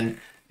we can,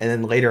 and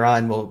then later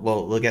on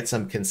we'll get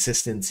some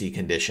consistency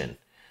condition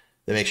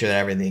to make sure that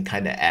everything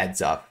kind of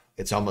adds up.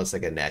 It's almost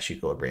like a Nash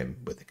equilibrium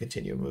with a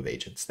continuum of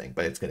agents thing,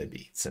 but it's going to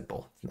be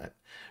simple. It's not,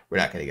 we're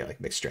not going to get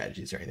like mixed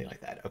strategies or anything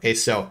like that. Okay,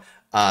 so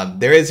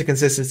there is a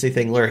consistency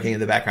thing lurking in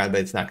the background,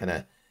 but it's not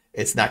gonna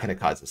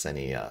cause us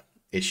any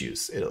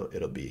issues.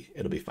 It'll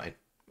be fine.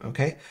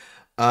 Okay,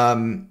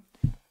 but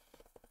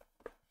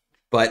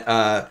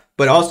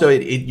also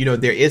you know,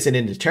 there is an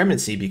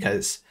indeterminacy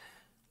because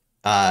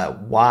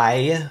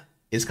y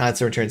is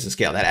constant returns to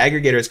scale. That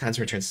aggregator is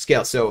constant returns to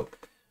scale. So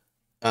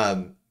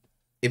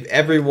if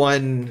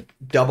everyone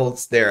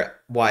doubles their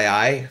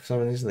yi, for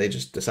some reason they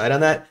just decide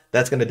on that,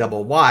 that's going to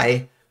double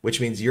y,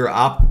 which means the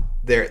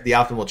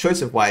optimal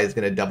choice of y is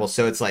going to double.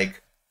 So it's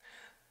like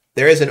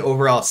there is an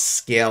overall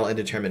scale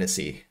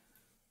indeterminacy,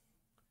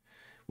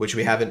 which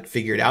we haven't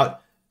figured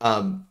out.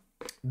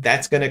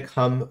 That's going to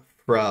come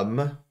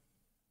from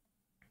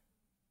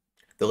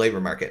the labor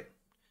market,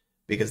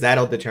 because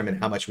that'll determine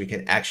how much we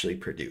can actually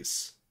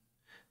produce.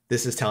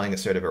 This is telling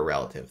us sort of a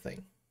relative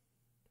thing.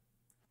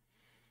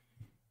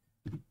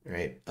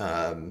 Right.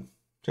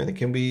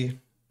 Can we?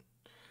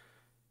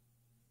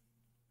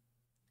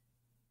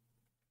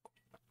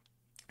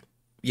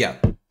 Yeah.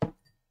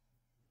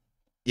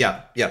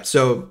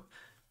 So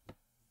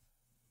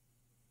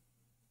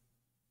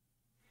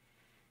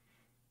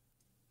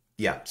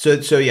this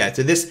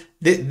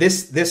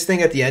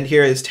thing at the end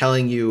here is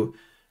telling you,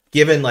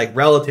 given like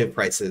relative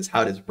prices,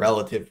 how does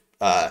relative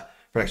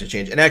production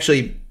change? And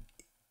actually,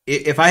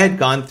 if I had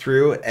gone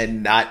through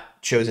and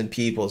not chosen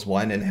p equals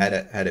 1 and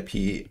had a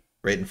p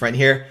right in front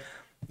here,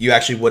 you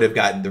actually would have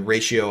gotten the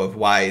ratio of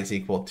y is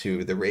equal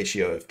to the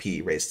ratio of p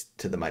raised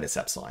to the minus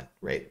epsilon,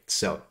 right?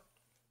 So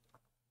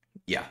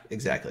yeah,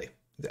 exactly.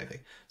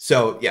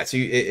 So yeah, so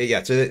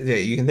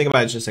you can think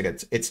about it as just like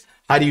it's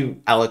how do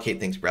you allocate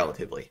things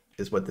relatively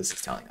is what this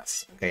is telling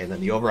us. Okay, and then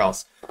the overall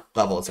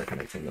levels are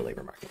coming from the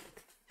labor market.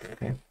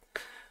 Okay,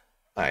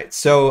 all right.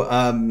 So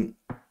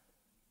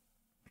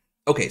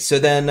okay, so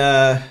then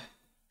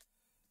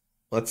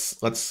let's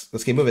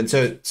keep moving.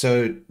 So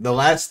the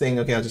last thing,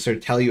 okay, I'll just sort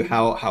of tell you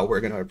how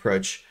we're going to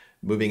approach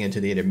moving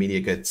into the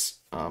intermediate goods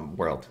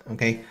world.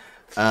 Okay,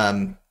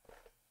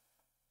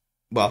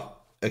 well,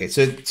 okay,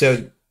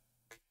 so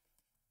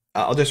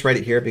I'll just write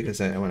it here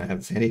because I want to have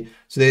this handy.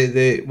 So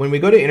when we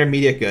go to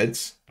intermediate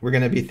goods, we're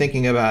going to be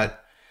thinking about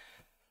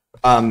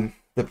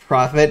the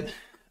profit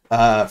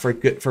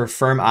for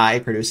firm I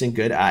producing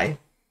good I.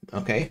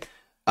 Okay,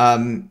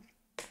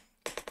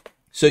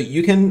 so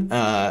you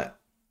can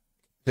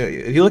so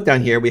if you look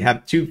down here, we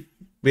have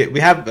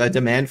a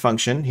demand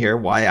function here,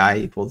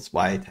 yi equals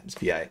y times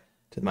pi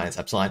to the minus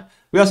epsilon.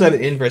 We also have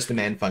an inverse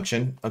demand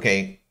function,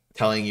 okay,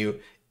 telling you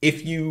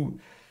if you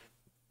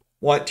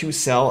want to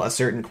sell a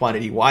certain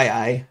quantity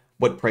yi,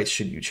 what price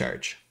should you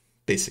charge?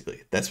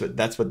 Basically, that's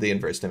what the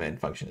inverse demand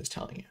function is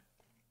telling you.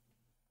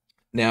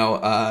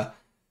 Now,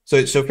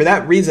 so for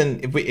that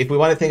reason, if we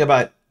want to think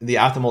about the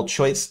optimal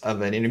choice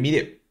of an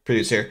intermediate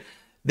producer,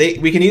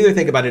 we can either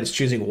think about it as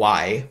choosing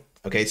y.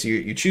 Okay, so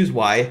you choose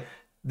y,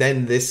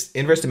 then this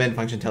inverse demand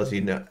function tells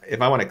you, no,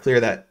 if I want to clear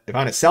that, if I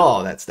want to sell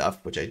all that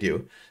stuff, which I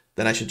do,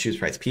 then I should choose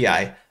price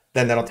pi.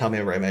 Then that'll tell me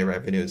my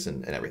revenues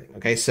and everything.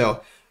 Okay,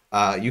 so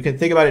you can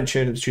think about it in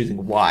terms of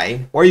choosing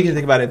y, or you can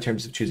think about it in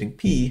terms of choosing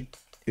p.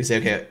 You say,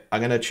 okay, I'm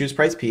going to choose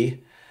price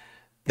p.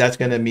 That's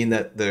going to mean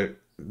that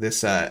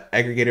this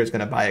aggregator is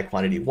going to buy a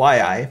quantity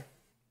yi,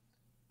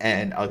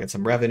 and I'll get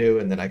some revenue,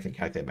 and then I can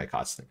calculate my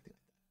costs.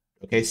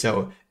 Okay,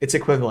 so it's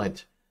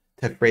equivalent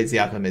to phrase the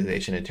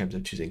optimization in terms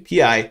of choosing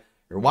pi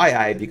or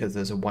yi, because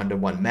there's a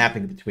one-to-one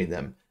mapping between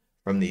them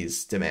from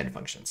these demand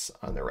functions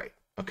on the right.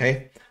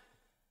 Okay.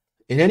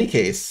 In any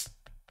case,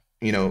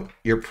 you know,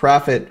 your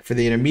profit for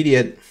the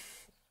intermediate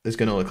is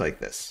going to look like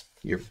this: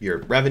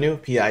 your revenue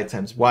pi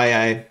times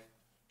yi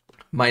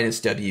minus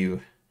w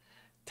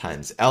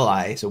times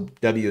Li. So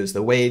W is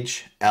the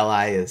wage,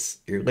 Li is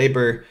your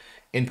labor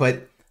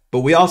input. But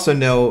we also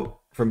know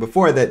from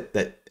before that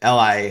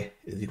Li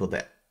is equal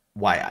to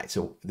Yi.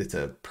 So it's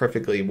a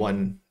perfectly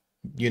one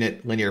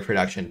unit linear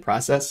production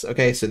process.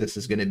 Okay, so this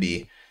is going to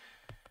be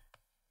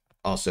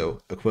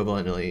also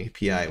equivalently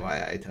Pi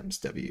Yi times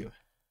W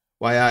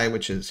Yi,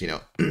 which is,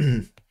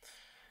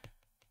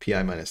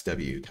 Pi minus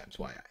W times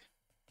Yi.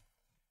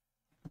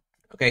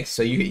 Okay,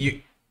 so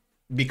you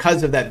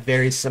because of that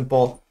very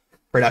simple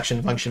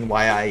production function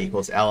Yi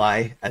equals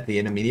Li at the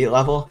intermediate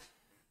level,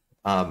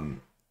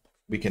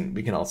 we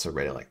can also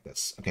write it like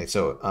this. Okay,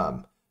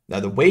 so now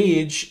the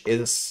wage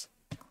is,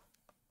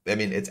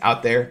 it's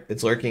out there,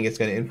 it's lurking, it's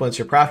going to influence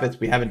your profits.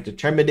 We haven't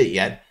determined it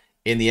yet.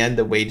 In the end,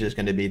 the wage is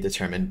going to be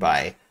determined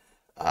by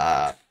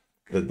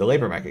the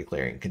labor market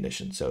clearing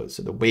condition. So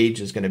the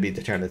wage is going to be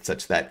determined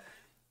such that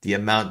the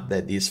amount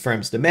that these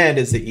firms demand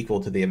is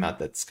equal to the amount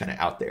that's kind of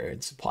out there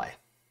in supply.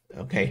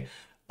 Okay,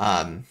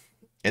 and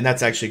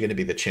that's actually going to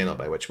be the channel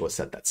by which we'll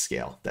set that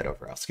scale, that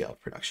overall scale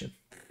of production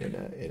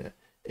in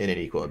an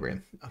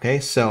equilibrium. Okay,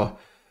 so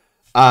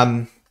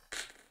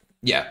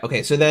yeah.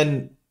 Okay, so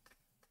then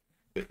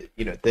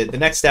the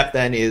next step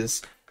then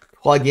is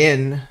plug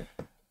in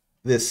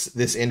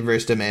this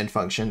inverse demand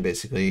function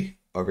basically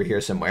over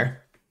here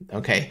somewhere.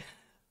 Okay,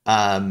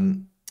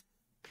 and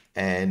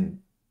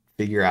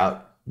figure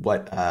out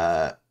what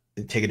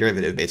take a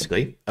derivative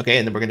basically. Okay,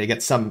 and then we're going to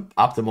get some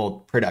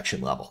optimal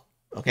production level.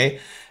 Okay,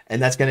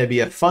 and that's going to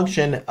be a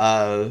function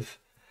of,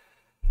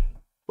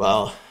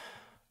 well,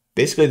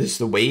 basically this is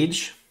the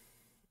wage,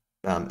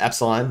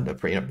 epsilon,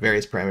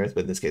 various parameters,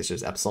 but in this case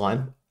there's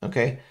epsilon.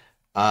 Okay,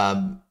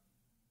 and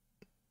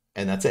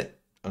that's it.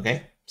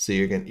 Okay, so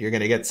you're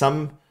gonna get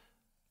some.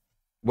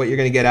 What you're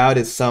going to get out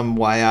is some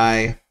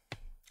Yi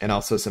and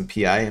also some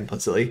Pi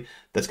implicitly.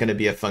 That's going to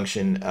be a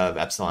function of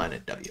epsilon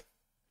and W.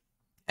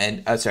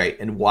 And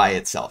and Y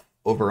itself,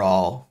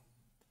 overall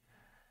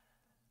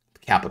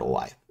capital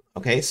Y.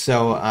 Okay,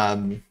 so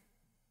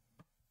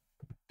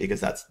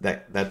because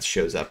that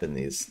shows up in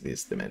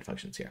these demand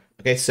functions here.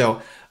 Okay,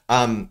 so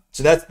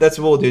that's what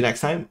we'll do next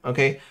time.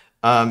 Okay,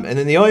 and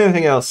then the only other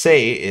thing I'll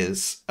say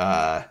is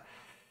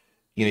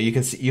you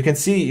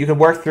can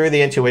work through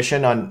the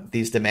intuition on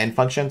these demand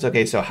functions.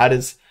 Okay, so how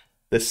does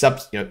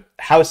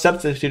how a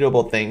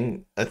substitutable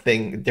thing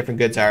different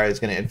goods are is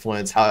going to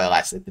influence how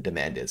elastic the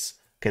demand is.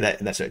 Okay,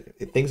 that's right.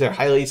 If things are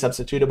highly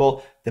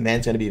substitutable,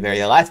 demand's going to be very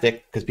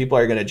elastic because people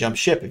are going to jump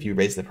ship if you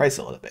raise the price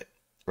a little bit,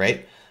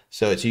 right?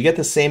 So you get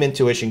the same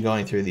intuition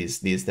going through these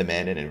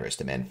demand and inverse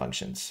demand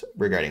functions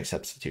regarding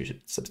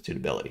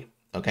substitutability.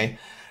 Okay,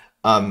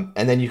 and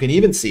then you can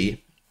even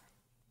see,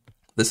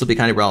 this will be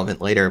kind of relevant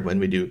later when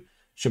we do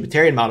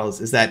Schumpeterian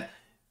models, is that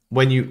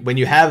when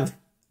you have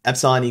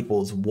epsilon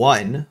equals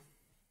 1,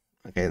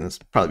 okay, and this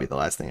will probably be the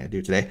last thing I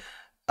do today.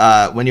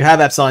 When you have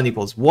epsilon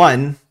equals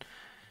 1,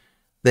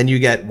 then you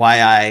get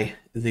Yi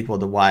is equal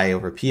to Y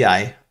over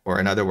Pi, or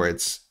in other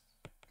words,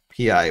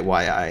 Pi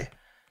Yi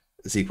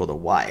is equal to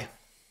Y.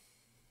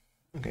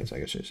 Okay, so I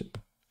guess I should.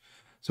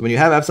 So when you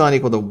have epsilon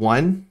equal to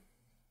 1,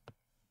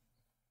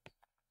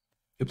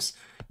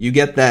 you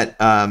get that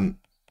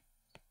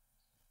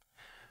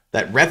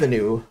that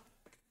revenue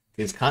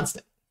is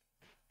constant.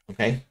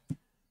 Okay,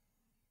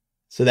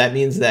 so that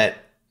means that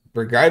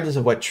regardless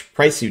of what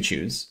price you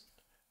choose,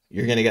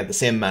 you're going to get the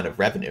same amount of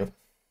revenue.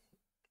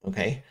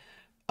 Okay,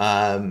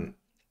 and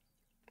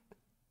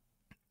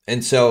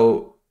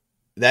so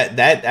that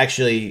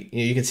actually,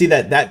 you can see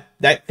that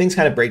things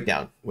kind of break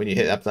down when you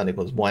hit epsilon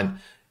equals 1,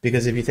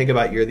 because if you think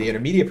about you're the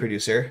intermediate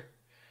producer,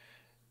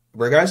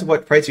 regardless of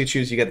what price you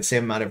choose, you get the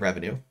same amount of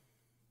revenue.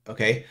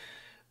 Okay,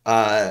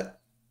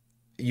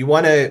 you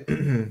want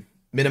to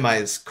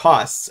minimize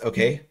costs.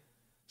 Okay,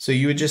 so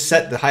you would just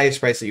set the highest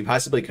price that you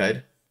possibly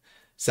could,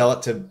 sell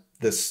it to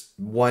this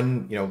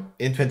one,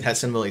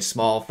 infinitesimally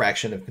small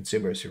fraction of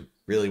consumers who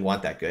really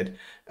want that good.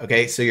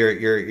 Okay, so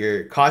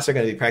your costs are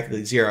going to be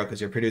practically zero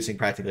because you're producing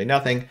practically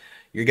nothing.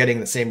 You're getting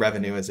the same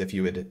revenue as if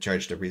you would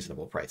charged a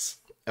reasonable price.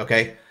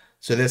 Okay,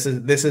 so this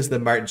is the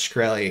Martin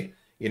Shkreli,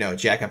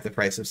 jack up the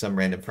price of some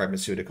random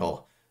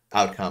pharmaceutical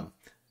outcome,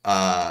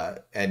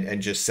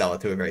 and just sell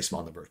it to a very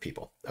small number of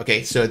people.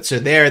 Okay, so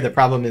there the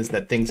problem is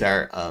that things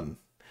are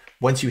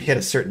once you hit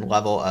a certain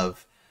level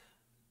of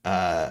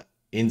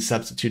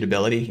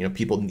insubstitutability,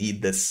 people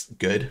need this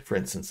good, for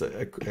instance,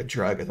 a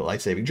drug, a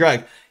life-saving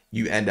drug,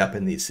 you end up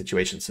in these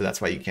situations. So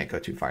that's why you can't go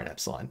too far in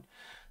epsilon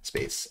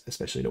space,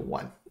 especially to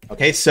 1.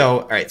 Okay, so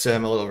all right, so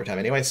I'm a little over time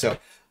anyway. So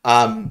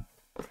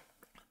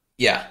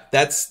yeah,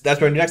 that's what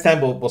we'll do next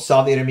time. We'll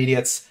solve the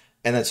intermediates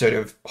and then sort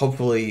of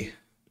hopefully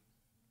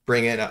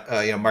bring in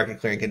market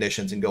clearing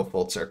conditions and go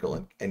full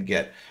circle and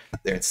get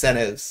their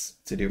incentives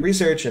to do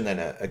research and then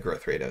a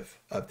growth rate of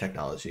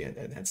technology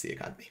and hence the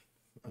economy.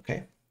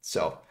 Okay,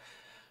 so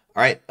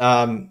all right,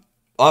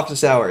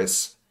 office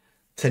hours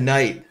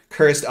tonight,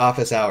 cursed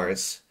office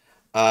hours.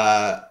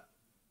 I'm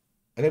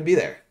gonna be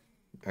there.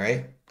 All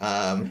right.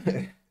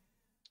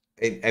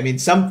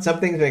 Some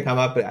things may come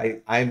up, but I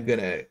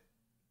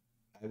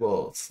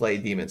will slay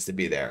demons to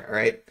be there. All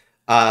right.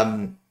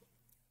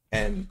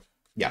 And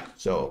yeah,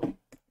 so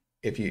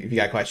if you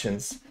got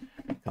questions,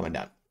 comment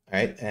down. All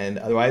right. And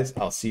otherwise,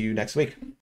 I'll see you next week.